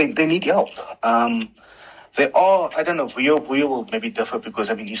help. They are, I don't know, Vuyo will maybe differ because,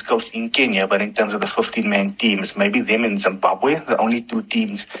 I mean, he's coached in Kenya, but in terms of the 15-man teams, maybe them and Zimbabwe, the only 2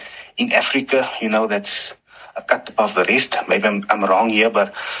 teams in Africa, that's a cut above the rest. Maybe I'm wrong here,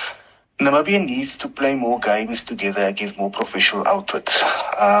 but Namibia needs to play more games together against more professional outfits.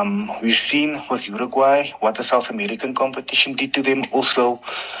 We've seen with Uruguay what the South American competition did to them. Also,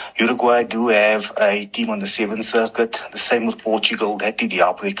 Uruguay do have a team on the 7th circuit. The same with Portugal. That did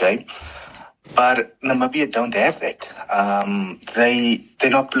help their game. But Namibia don't have that. They're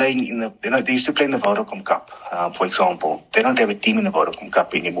not playing they used to play in the Vodacom Cup, for example. They don't have a team in the Vodacom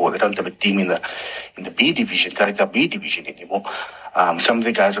Cup anymore. They don't have a team in the B division, Currie Cup B division anymore. Some of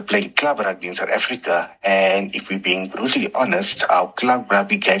the guys are playing club rugby in South Africa, and if we're being brutally honest, our club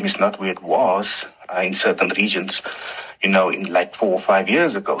rugby game is not where it was in certain regions, in like 4 or 5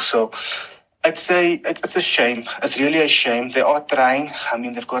 years ago. So I'd say it's a shame. It's really a shame. They are trying. I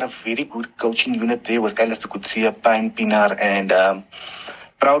mean, they've got a very good coaching unit there with Allister, Coetzee, Pine, Pinar, and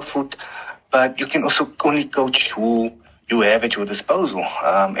Proudfoot. But you can also only coach who you have at your disposal.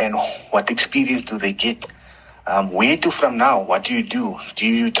 And what experience do they get? Where to from now? What do you do? Do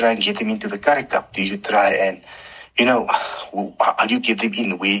you try and get them into the Currie Cup? Do you try and, how do you get them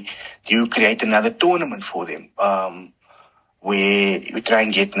in? Where do you create another tournament for them? Where you try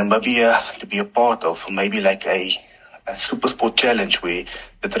and get Namibia to be a part of, maybe like a super sport challenge where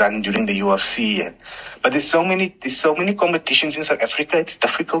it's run during the UFC. But there's so many competitions in South Africa, it's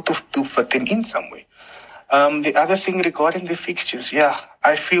difficult to fit them in somewhere. The other thing regarding the fixtures,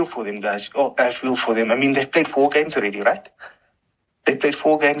 I feel for them, guys. I feel for them. I mean, they've played 4 games already, right? They played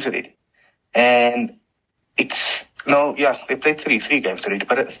 4 games already. And they played three games already,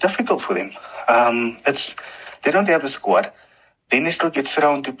 but it's difficult for them. They don't have a squad. Then they still get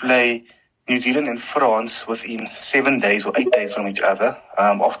thrown to play New Zealand and France within 7 days or 8 days from each other,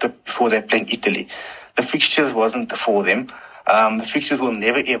 before they're playing Italy. The fixtures wasn't for them. The fixtures will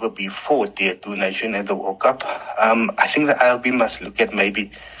never ever be for Tier 2 nation at the World Cup. I think the ILB must look at maybe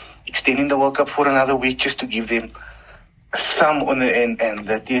extending the World Cup for another week just to give them some on the end, and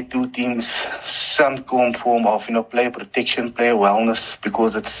the Tier 2 teams some form of, player protection, player wellness,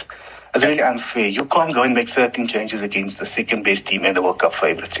 because it's really unfair. You can't go and make 13 changes against the second best team and the World Cup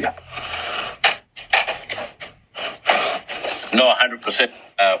favourites here. No, 100%.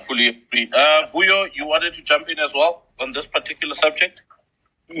 Fully agree. Vuyo, you wanted to jump in as well on this particular subject?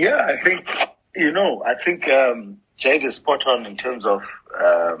 Yeah, I think Jade is spot on in terms of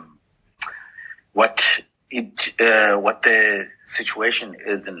what the situation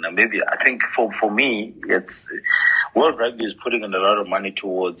is in Namibia. I think for me, it's World Rugby is putting in a lot of money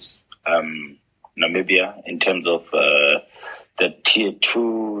towards Namibia in terms of the tier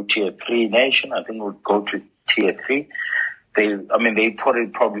 2, tier 3 nation. I think we'll go to tier 3. They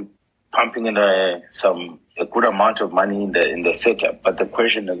probably pumping in a good amount of money in the setup. But the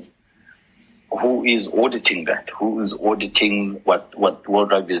question is, who is auditing that? Who is auditing what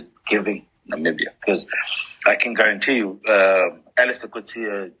World Rugby is giving Namibia? Because I can guarantee you, Allister,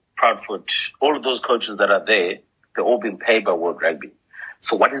 Coetzee, Proudfoot, all of those coaches that are there, they're all being paid by World Rugby.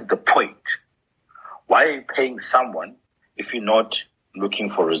 So what is the point? Why are you paying someone if you're not looking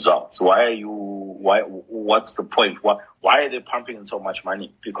for results? What's the point? Why are they pumping in so much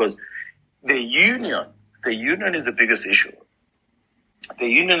money? Because the union is the biggest issue. The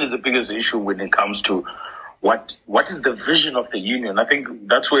union is the biggest issue when it comes to what is the vision of the union. I think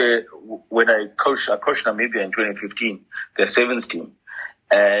that's where, when I coached Namibia in 2015, their sevens team,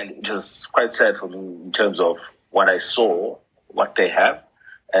 and it was quite sad for me in terms of what I saw, what they have,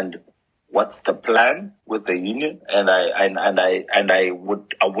 and what's the plan with the union. And I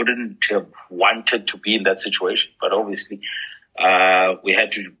wouldn't have wanted to be in that situation, but obviously we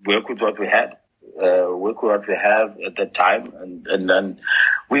had to work with what we had. At that time, and then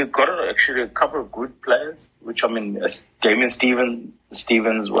we've got actually a couple of good players, which Damien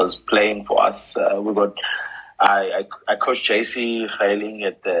Stevens was playing for us. We got I coached JC Heiling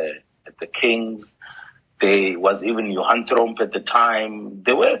at the Kings. There was even Johan Tromp at the time.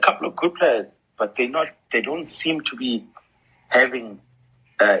 There were a couple of good players, but they don't seem to be having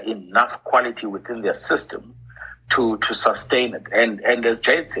enough quality within their system to sustain it. And as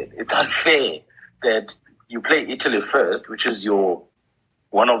Jade said, it's unfair that you play Italy first, which is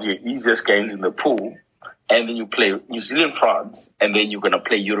one of your easiest games in the pool, and then you play New Zealand, France, and then you're going to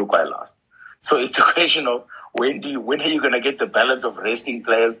play Uruguay last. So it's a question of when are you going to get the balance of resting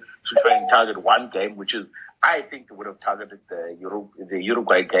players to try and target one game, which is, I think they would have targeted the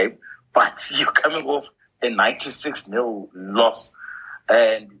Uruguay game, but you're coming off a 96-0 loss,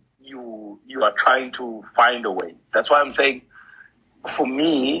 and you are trying to find a way. That's why I'm saying, for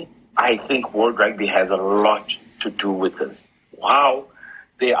me, I think World Rugby has a lot to do with this. Wow,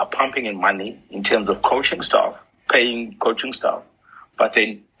 they are pumping in money in terms of coaching staff, paying coaching staff, but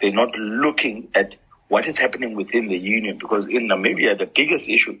they're not looking at what is happening within the union, because in Namibia, the biggest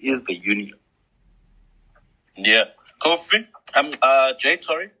issue is the union. Yeah. Kofi? Jade,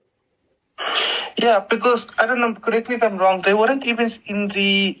 sorry? Yeah, because, I don't know, correct me if I'm wrong, they weren't even in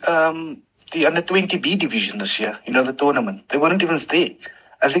the under 20B division this year, the tournament. They weren't even there.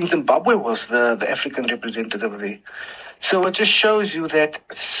 I think Zimbabwe was the African representative there. So it just shows you that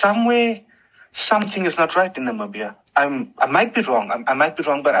somewhere something is not right in Namibia. I might be wrong. I might be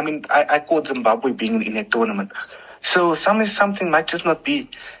wrong, but I caught Zimbabwe being in a tournament. So something might just not be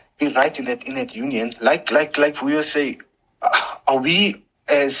right in that union. Like we say, are we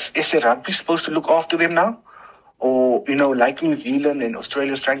as SA Rugby supposed to look after them now? Or, like New Zealand and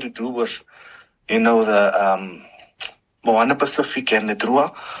Australia is trying to do with, the Moana Pacific and the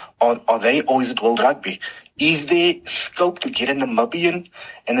Drua, or is it World Rugby? Is there scope to get a Namibian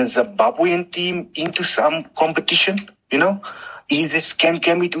and a Zimbabwean team into some competition?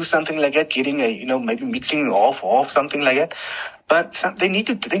 Can we do something like that? Getting maybe mixing off something like that. But they need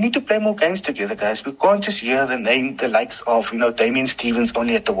to play more games together, guys. We can't just hear the likes of Damien Stevens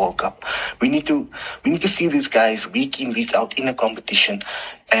only at the World Cup. We need to see these guys week in, week out in a competition,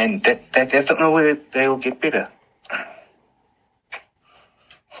 and that's the only way they'll get better.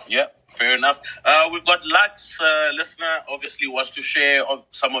 Yeah, fair enough. We've got Lux, listener, obviously wants to share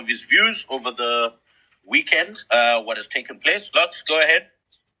some of his views over the weekend, what has taken place. Lux, go ahead.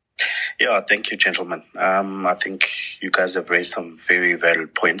 Yeah, thank you, gentlemen. I think you guys have raised some very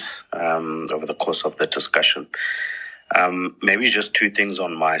valid points over the course of the discussion. Maybe just two things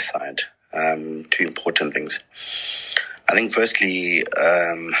on my side, two important things. I think firstly,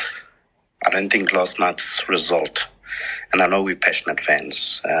 I don't think last night's result, and I know we're passionate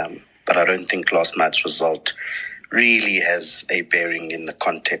fans, but I don't think last night's result really has a bearing in the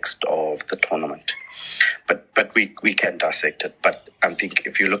context of the tournament. But we can dissect it. But I think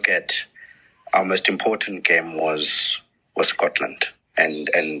if you look at our most important game was Scotland, and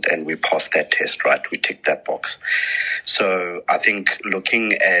we passed that test, right? We ticked that box. So I think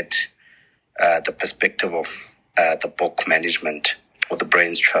looking at the perspective of the book management or the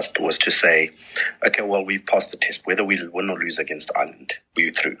Brains Trust was to say, okay, well, we've passed the test. Whether we win or lose against Ireland,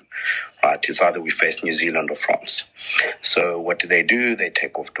 we're through, right? It's either we face New Zealand or France. So what do? They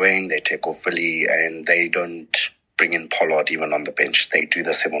take off Dwayne, they take off Philly, and they don't bring in Pollard even on the bench. They do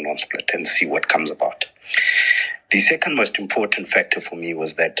the 7-1 split and see what comes about. The second most important factor for me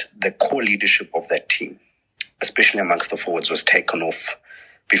was that the core leadership of that team, especially amongst the forwards, was taken off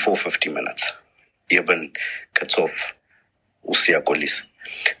before 50 minutes. Eben, Coetzee, Usia Golis,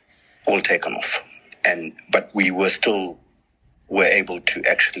 all taken off. But we were able to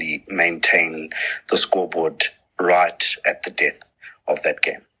actually maintain the scoreboard right at the death of that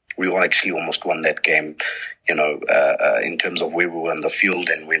game. We all actually almost won that game, in terms of where we were in the field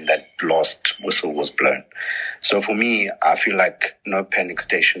and when that last whistle was blown. So for me, I feel like no panic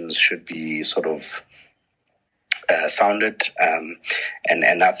stations should be sort of sounded.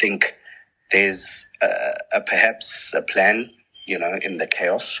 And I think there's perhaps a plan, in the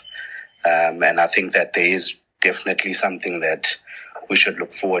chaos. And I think that there is definitely something that we should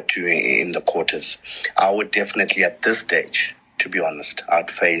look forward to in the quarters. I would definitely, at this stage, to be honest, I'd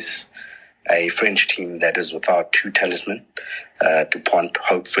face a French team that is without two talismen. Dupont,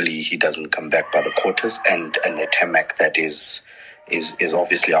 hopefully he doesn't come back by the quarters, and a Tamac that is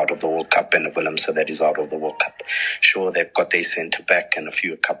obviously out of the World Cup, and a Willemse that is out of the World Cup. Sure, they've got their centre back and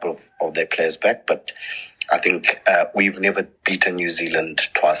a couple of their players back, but I think we've never beaten New Zealand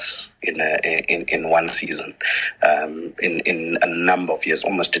twice in one season, in a number of years,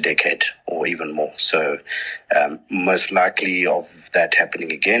 almost a decade or even more. So most likely of that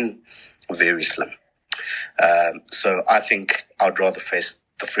happening again, very slim. So I think I'd rather face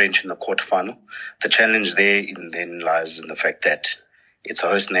the French in the quarterfinal. The challenge there then lies in the fact that it's a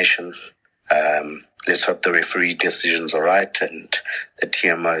host nation. Let's hope the referee decisions are right and the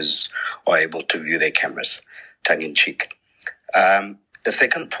TMOs are able to view their cameras, tongue in cheek. The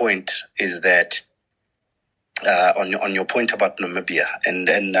second point is that on your point about Namibia,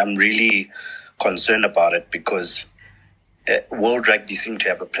 and I'm really concerned about it because World Rugby seem to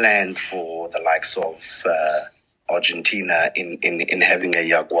have a plan for the likes of Argentina in having a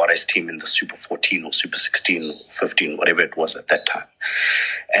Jaguares team in the Super 14 or Super 16 or 15, whatever it was at that time.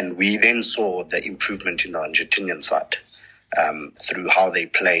 And we then saw the improvement in the Argentinian side through how they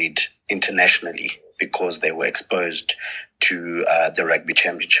played internationally because they were exposed to the Rugby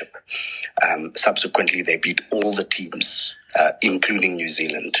Championship. Subsequently, they beat all the teams, including New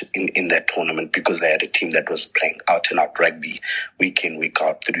Zealand, in that tournament because they had a team that was playing out-and-out rugby week in, week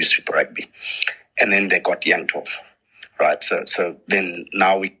out through Super Rugby. And then they got yanked off, right? So then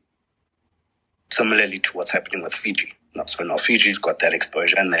now similarly to what's happening with Fiji. So now Fiji's got that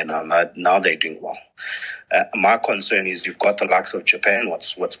exposure, and now they're doing well. My concern is you've got the likes of Japan.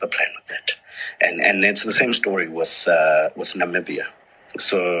 What's the plan with that? And it's the same story with Namibia.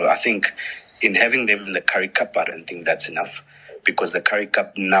 So I think in having them in the Currie Cup, I don't think that's enough because the Currie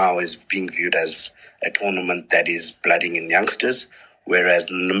Cup now is being viewed as a tournament that is blooding in youngsters. Whereas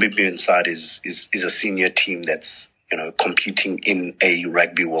the Namibian side is a senior team that's competing in a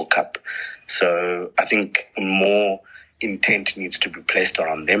Rugby World Cup. So I think more intent needs to be placed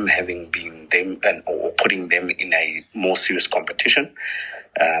around them having been them or putting them in a more serious competition,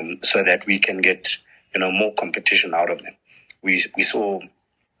 so that we can get more competition out of them. We saw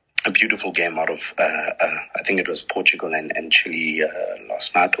a beautiful game out of I think it was Portugal and Chile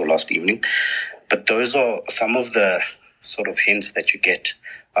last night or last evening, but those are some of the sort of hints that you get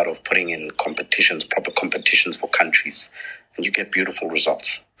out of putting in competitions, proper competitions for countries, and you get beautiful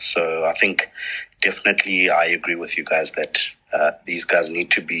results. So I think definitely I agree with you guys that these guys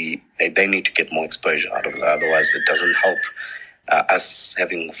need to they need to get more exposure out of it. Otherwise it doesn't help us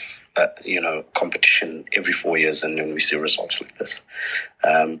having competition every 4 years and then we see results like this.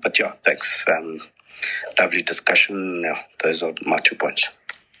 But yeah, thanks. Lovely discussion. Yeah, those are my 2 points.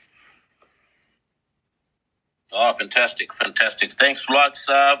 Oh, fantastic. Thanks, Lux.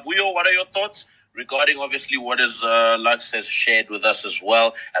 Vuyo, what are your thoughts regarding, obviously, what is Lux has shared with us as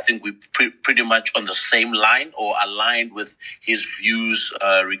well? I think we're pretty much on the same line or aligned with his views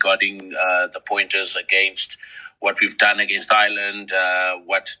regarding the pointers against what we've done against Ireland,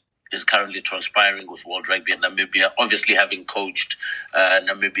 what is currently transpiring with World Rugby and Namibia. Obviously, having coached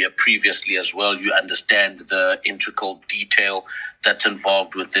Namibia previously as well, you understand the integral detail that's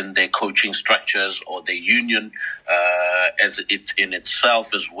involved within their coaching structures or their union as it in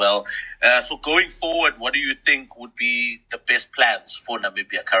itself as well. So going forward, what do you think would be the best plans for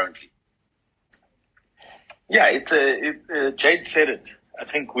Namibia currently? Yeah, Jade said it. I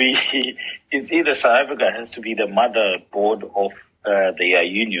think it's either South Africa has to be the motherboard of their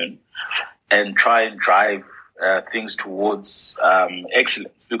union and try and drive things towards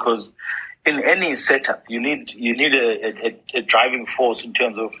excellence, because in any setup you need a driving force in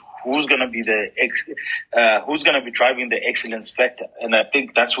terms of who's going to be driving the excellence factor. And I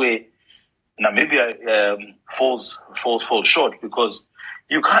think that's where Namibia falls short because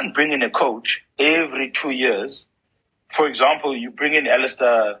you can't bring in a coach every 2 years. For example, you bring in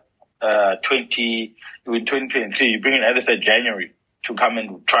Allister in 2023, you bring in Allister January to come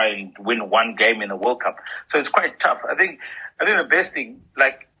and try and win one game in a World Cup. So it's quite tough. I think the best thing,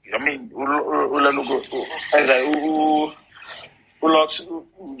 like, I mean, Ulak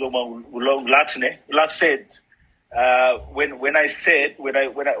said,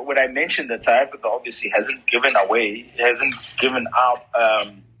 when I mentioned that South Africa obviously hasn't given a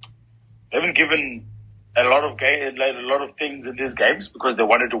lot of things in these games because they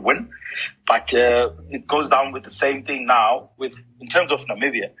wanted to win, but it goes down with the same thing now. In terms of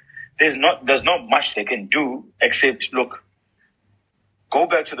Namibia, there's not much they can do except go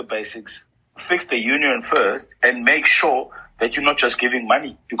back to the basics, fix the union first, and make sure that you're not just giving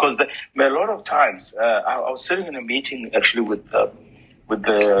money. Because a lot of times, I was sitting in a meeting actually with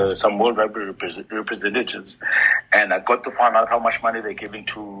some World Rugby representatives, and I got to find out how much money they're giving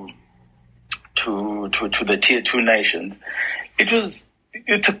to the tier 2 nations. It's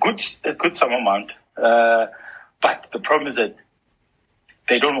a good sum amount, but the problem is that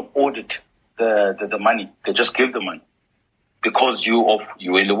they don't audit the money. They just give the money because you're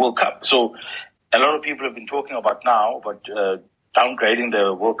in the World Cup. So a lot of people have been talking about downgrading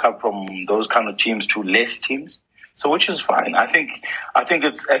the World Cup from those kind of teams to less teams. So which is fine. I think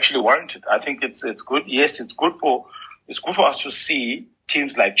it's actually warranted. I think it's good. Yes, it's good for us to see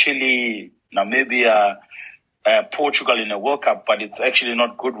teams like Chile, Namibia, Portugal in a World Cup, but it's actually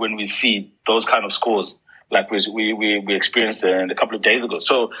not good when we see those kind of scores like we experienced a couple of days ago.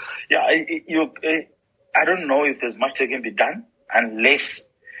 So yeah, I don't know if there's much that can be done unless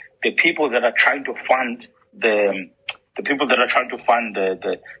the people that are trying to fund the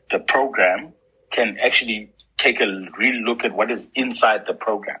program can actually take a real look at what is inside the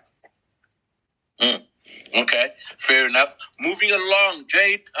program. Okay, fair enough. Moving along,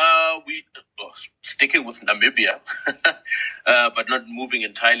 Jade, sticking with Namibia, but not moving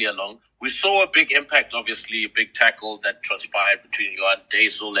entirely along. We saw a big impact, obviously, a big tackle that transpired between Johan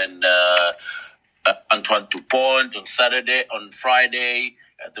Deisel and Antoine Dupont on Friday.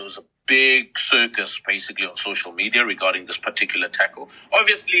 There was a big circus, basically, on social media regarding this particular tackle.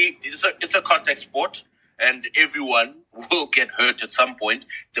 Obviously, it's a contact sport, and everyone will get hurt at some point.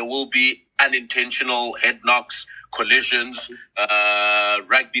 There will be unintentional head knocks, collisions,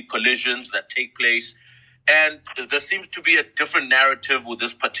 rugby collisions that take place. And there seems to be a different narrative with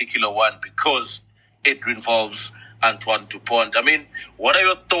this particular one because it involves Antoine Dupont. I mean, what are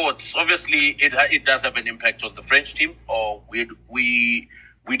your thoughts? Obviously, it does have an impact on the French team, or we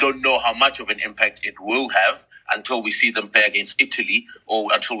don't know how much of an impact it will have until we see them play against Italy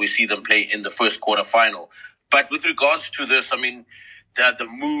or until we see them play in the first quarterfinal. But with regards to this, I mean, the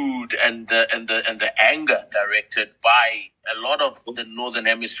mood and the anger directed by a lot of the Northern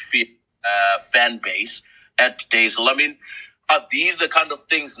Hemisphere fan base at Deisel. I mean, are these the kind of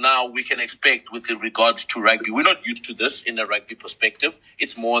things now we can expect with regards to rugby? We're not used to this in a rugby perspective.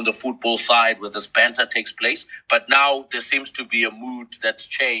 It's more on the football side where this banter takes place. But now there seems to be a mood that's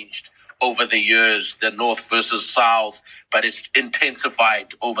changed over the years, the North versus South, but it's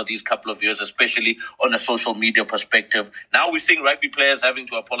intensified over these couple of years, especially on a social media perspective. Now we're seeing rugby players having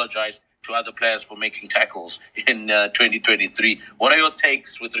to apologize to other players for making tackles in 2023. What are your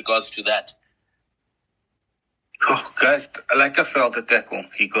takes with regards to that? Oh, guys, like I felt the tackle.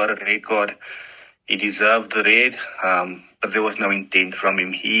 He got a red card. He deserved the red, but there was no intent from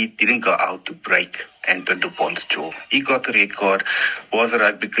him. He didn't go out to break Antoine Dupont's jaw. He got the red card. Was a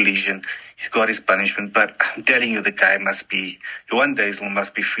rugby collision. He's got his punishment, but I'm telling you, the guy Johan Deisel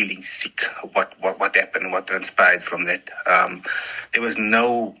must be feeling sick. What happened, what transpired from that. There was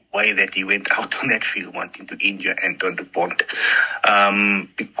no way that he went out on that field wanting to injure Antoine Dupont.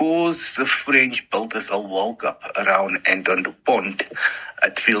 Because the French built this whole World Cup around Antoine Dupont,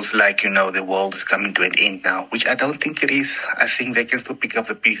 it feels like, the world is coming to an end now, which I don't think it is. I think they can still pick up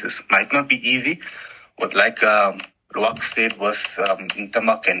the pieces. Might not be easy, but like Ruak said, with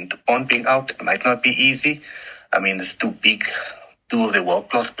Ntamak and Dupont being out, it might not be easy. I mean, it's two of the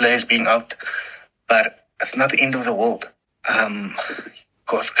world-class players being out, but it's not the end of the world.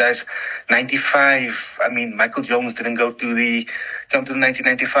 Guys, 95, I mean, Michael Jones didn't come to the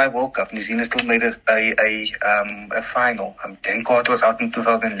 1995 World Cup. New Zealand still made a final. Dan Carter was out in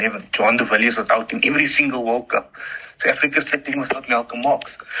 2011. John de Villiers was out in every single World Cup. South Africa's sitting without Malcolm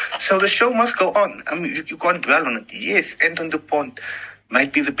Marx. So the show must go on. I mean, you can't dwell on it. Yes, Antoine Dupont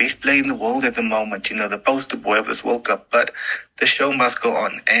might be the best player in the world at the moment, the poster boy of this World Cup, but the show must go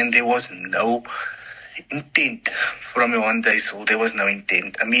on. And there was no intent from Johan Duisel. There was no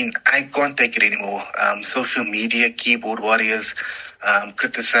intent. I mean, I can't take it anymore. Social media, keyboard warriors,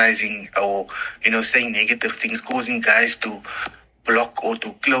 criticizing or, saying negative things, causing guys to block or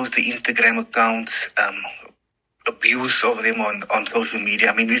to close the Instagram accounts, abuse of them on social media.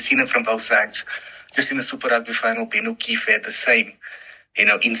 I mean, we've seen it from both sides. Just in the Super Rugby final, Ben O'Keefe had the same,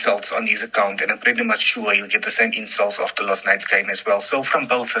 insults on his account, and I'm pretty much sure he'll get the same insults after last night's game as well. So from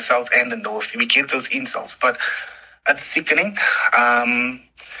both the South and the North, we get those insults, but it's sickening.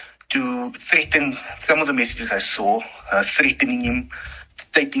 To threaten, some of the messages I saw, threatening him,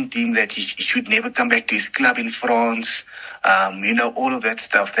 stating to him that he should never come back to his club in France, all of that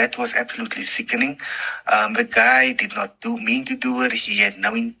stuff. That was absolutely sickening. The guy did not mean to do it. He had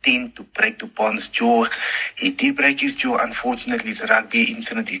no intent to break Dupont's jaw. He did break his jaw. Unfortunately, it's a rugby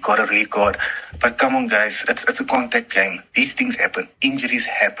incident. He got a red card. But come on, guys, it's a contact game. These things happen. Injuries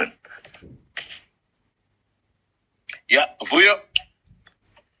happen. Yeah, Vuyo.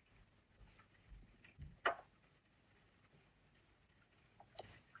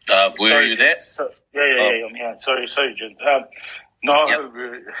 Vuyo, are you there? Yeah, I'm here. Sorry, Jens. No, yep.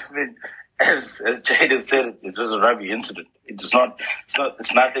 I mean, as Jade has said, it was a rugby incident. It's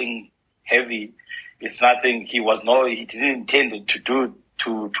nothing heavy. It's nothing. He didn't intend to do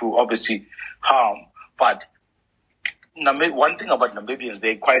to obviously harm. But one thing about Namibians,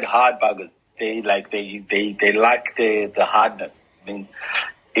 they're quite hard buggers. They like the hardness. I mean,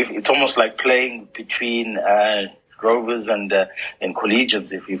 it's almost like playing between Rovers and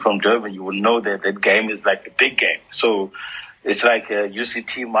Collegians. If you're from Durban, you will know that game is like the big game. So it's like a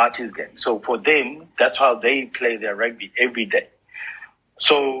UCT Marty's game. So for them, that's how they play their rugby every day.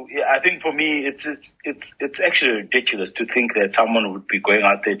 So I think for me, it's actually ridiculous to think that someone would be going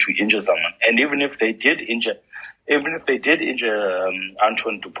out there to injure someone. And even if they did injure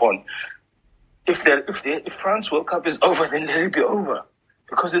Antoine Dupont, if France World Cup is over, then let it be over.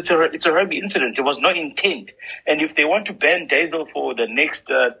 Because it's a rugby incident. There was no intent. And if they want to ban Duisel for the next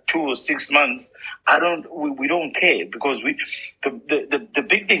 2 or 6 months, we don't care, because the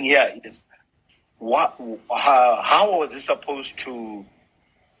big thing here is how was it supposed to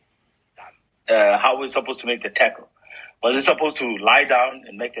make the tackle? Was it supposed to lie down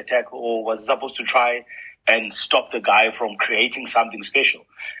and make the tackle, or was it supposed to try and stop the guy from creating something special?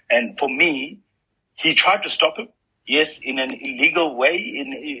 And for me, he tried to stop him. Yes, in an illegal way.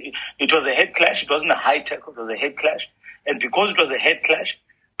 It was a head clash. It wasn't a high tackle. It was a head clash. And because it was a head clash,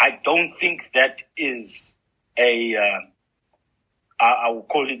 I don't think that is I will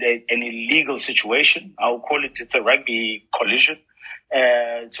call it an illegal situation. I will call it's a rugby collision.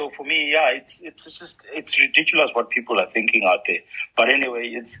 So for me, yeah, it's ridiculous what people are thinking out there. But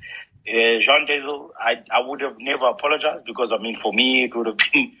anyway, it's Jean Duisel. I would have never apologized, because I mean, for me, it would have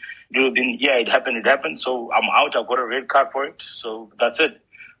been, yeah, it happened. So I'm out. I got a red card for it. So that's it.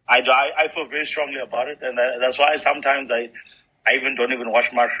 I feel very strongly about it, and that's why sometimes I even don't even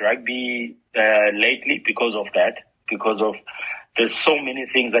watch much rugby lately because of that. Because of there's so many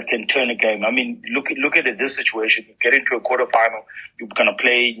things that can turn a game. I mean, look at it, this situation. You get into a quarterfinal. You're gonna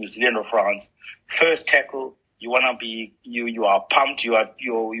play New Zealand or France. First tackle. You are pumped. You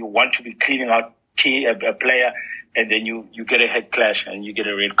want to be cleaning out a player, and then you get a head clash and you get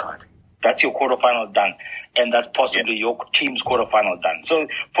a red card. That's your quarterfinal done, and that's possibly your team's quarterfinal done. So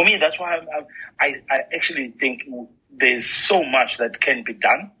for me, that's why I actually think there's so much that can be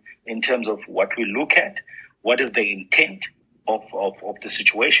done in terms of what we look at, what is the intent of the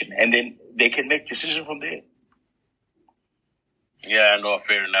situation, and then they can make decisions from there. Yeah, no,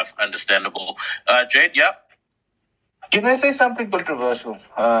 fair enough, understandable. Jade, yeah. Can I say something controversial,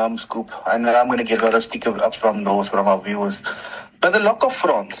 Scoop? And I'm going to get a lot of sticker up from our viewers. But the lock of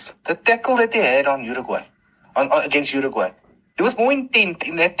France, the tackle that they had on Uruguay, against Uruguay, there was more intent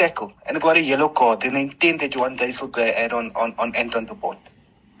in that tackle, and it got a yellow card than the intent that Johan Duisel had on Antoine Dupont.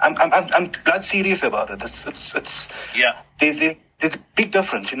 I'm blood serious about it. It's yeah. There's a big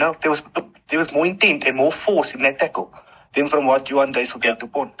difference, There was more intent and more force in that tackle than from what Johan Duisel did to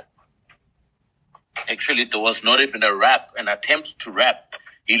Dupont. Actually, there was not even an attempt to wrap.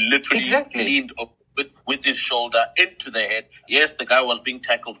 He literally leaned up with his shoulder into the head. Yes, the guy was being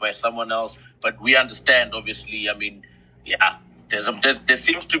tackled by someone else, but we understand, obviously. I mean, yeah, there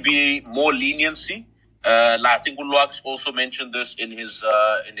seems to be more leniency. I think Uluax also mentioned this in his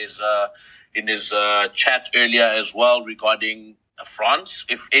chat earlier as well regarding France.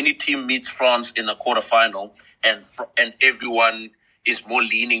 If any team meets France in a quarterfinal and everyone is more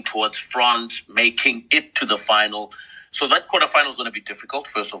leaning towards France making it to the final. So that quarterfinal is going to be difficult,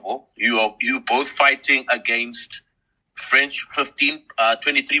 first of all. You both fighting against French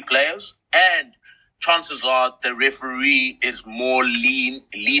 23 players, and chances are the referee is more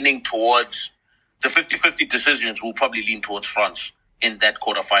leaning towards the 50-50 decisions will probably lean towards France in that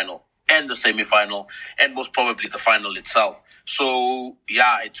quarterfinal and the semi-final and most probably the final itself. So,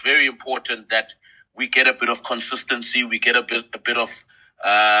 yeah, it's very important that we get a bit of consistency. We get a bit of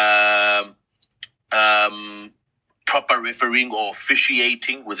proper refereeing or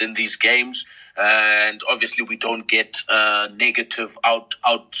officiating within these games. And obviously we don't get negative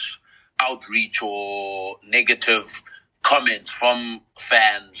outreach or negative comments from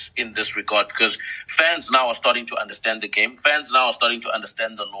fans in this regard, because fans now are starting to understand the game. Fans now are starting to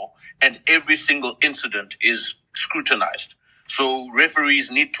understand the law, and every single incident is scrutinized. So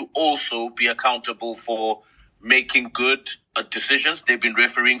referees need to also be accountable for making good decisions. They've been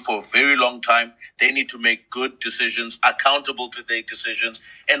refereeing for a very long time. They need to make good decisions, accountable to their decisions,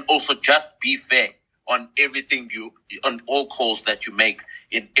 and also just be fair on everything on all calls that you make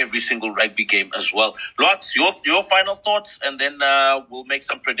in every single rugby game as well. Lots, your final thoughts, and then we'll make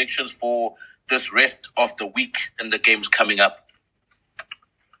some predictions for this rest of the week and the games coming up.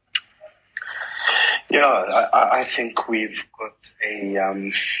 Yeah, I think we've got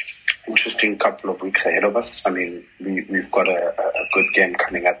a interesting couple of weeks ahead of us. I mean, we've got a good game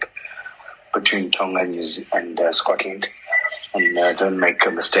coming up between Tonga and Scotland. And don't make a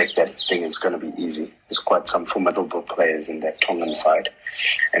mistake that think it's going to be easy. There's quite some formidable players in that Tongan side.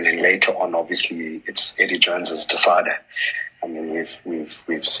 And then later on, obviously, it's Eddie Jones's decider. I mean,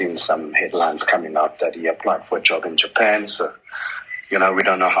 we've seen some headlines coming out that he applied for a job in Japan. So, we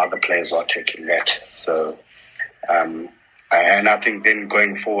don't know how the players are taking that. So, and I think then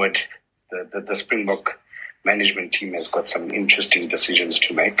going forward, the Springbok management team has got some interesting decisions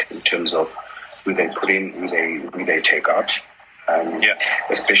to make in terms of who they put in, who they take out.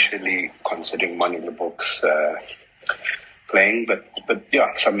 Especially considering Money in the Books playing, but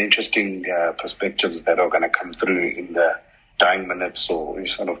yeah, some interesting perspectives that are going to come through in the dying minutes or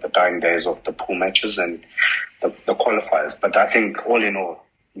sort of the dying days of the pool matches and the qualifiers. But I think all in all,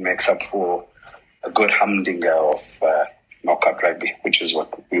 it makes up for a good humdinger of knockout rugby, which is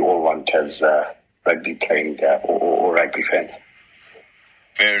what we all want as rugby playing or rugby fans.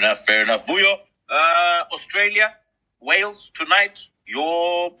 Fair enough. Vuyo, Australia, Wales tonight,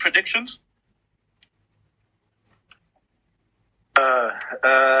 your predictions?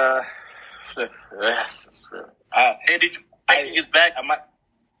 Yes. Eddie is back.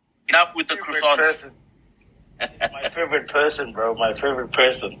 Enough with the croissants. My favorite person, bro. My favorite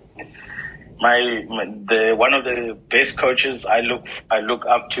person. The one of the best coaches I look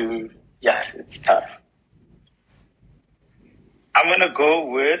up to. Yes, it's tough. I'm gonna go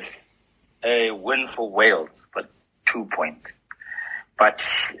with a win for Wales, but 2 points. But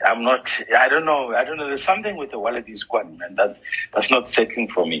I don't know. There's something with the Wallaby squad, man. That's not settling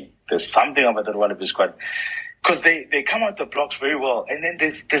for me. There's something about the Wallaby squad. Because they come out the blocks very well. And then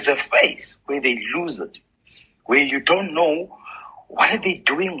there's a phase where they lose it. Where you don't know what are they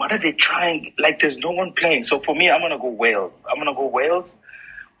doing, what are they trying. Like there's no one playing. So for me, I'm going to go Wales. I'm going to go Wales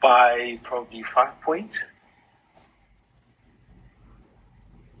by probably 5 points.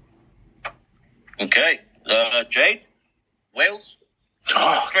 Okay. Jade? Wales?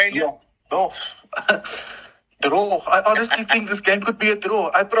 Australia? No. Draw. I honestly think this game could be a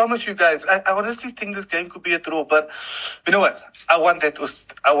draw. I promise you guys. I honestly think this game could be a draw. But you know what? I want that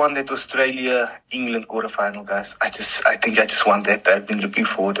Australia-England quarterfinal, guys. I think I just want that. I've been looking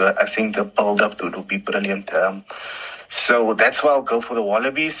forward to it. I think the build-up to it will be brilliant. So that's why I'll go for the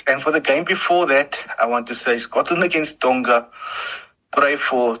Wallabies. And for the game before that, I want to say Scotland against Tonga. Pray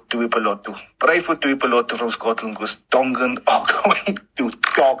for Tuipolotu. Pray for Tuipolotu from Scotland because Tongan are going to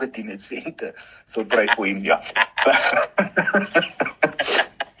target in the center. So pray for him, yeah.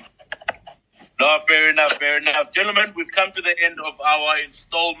 No, fair enough. Gentlemen, we've come to the end of our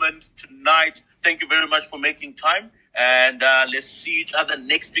installment tonight. Thank you very much for making time. And let's see each other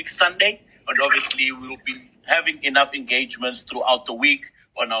next week, Sunday. And obviously, we'll be having enough engagements throughout the week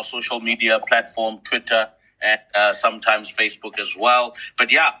on our social media platform, Twitter, and sometimes Facebook as well. But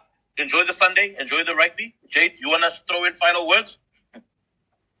yeah, enjoy the Sunday, enjoy the rugby. Jade, you want to throw in final words?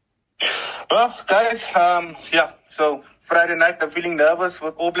 Well, guys, so Friday night I'm feeling nervous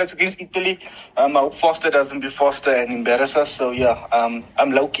with All Blacks against Italy. I hope Foster doesn't be Foster and embarrass us. So yeah,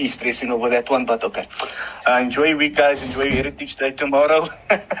 I'm low-key stressing over that one, but okay. Enjoy your week, guys. Enjoy your Heritage Day tomorrow.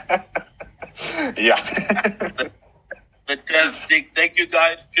 Yeah. Fantastic. Thank you,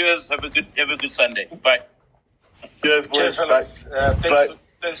 guys. Cheers. Have a good Sunday. Bye. Cheers, boys. Cheers, fellas.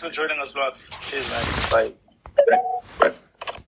 Thanks for joining us, Lord. Cheers, man. Bye. Bye.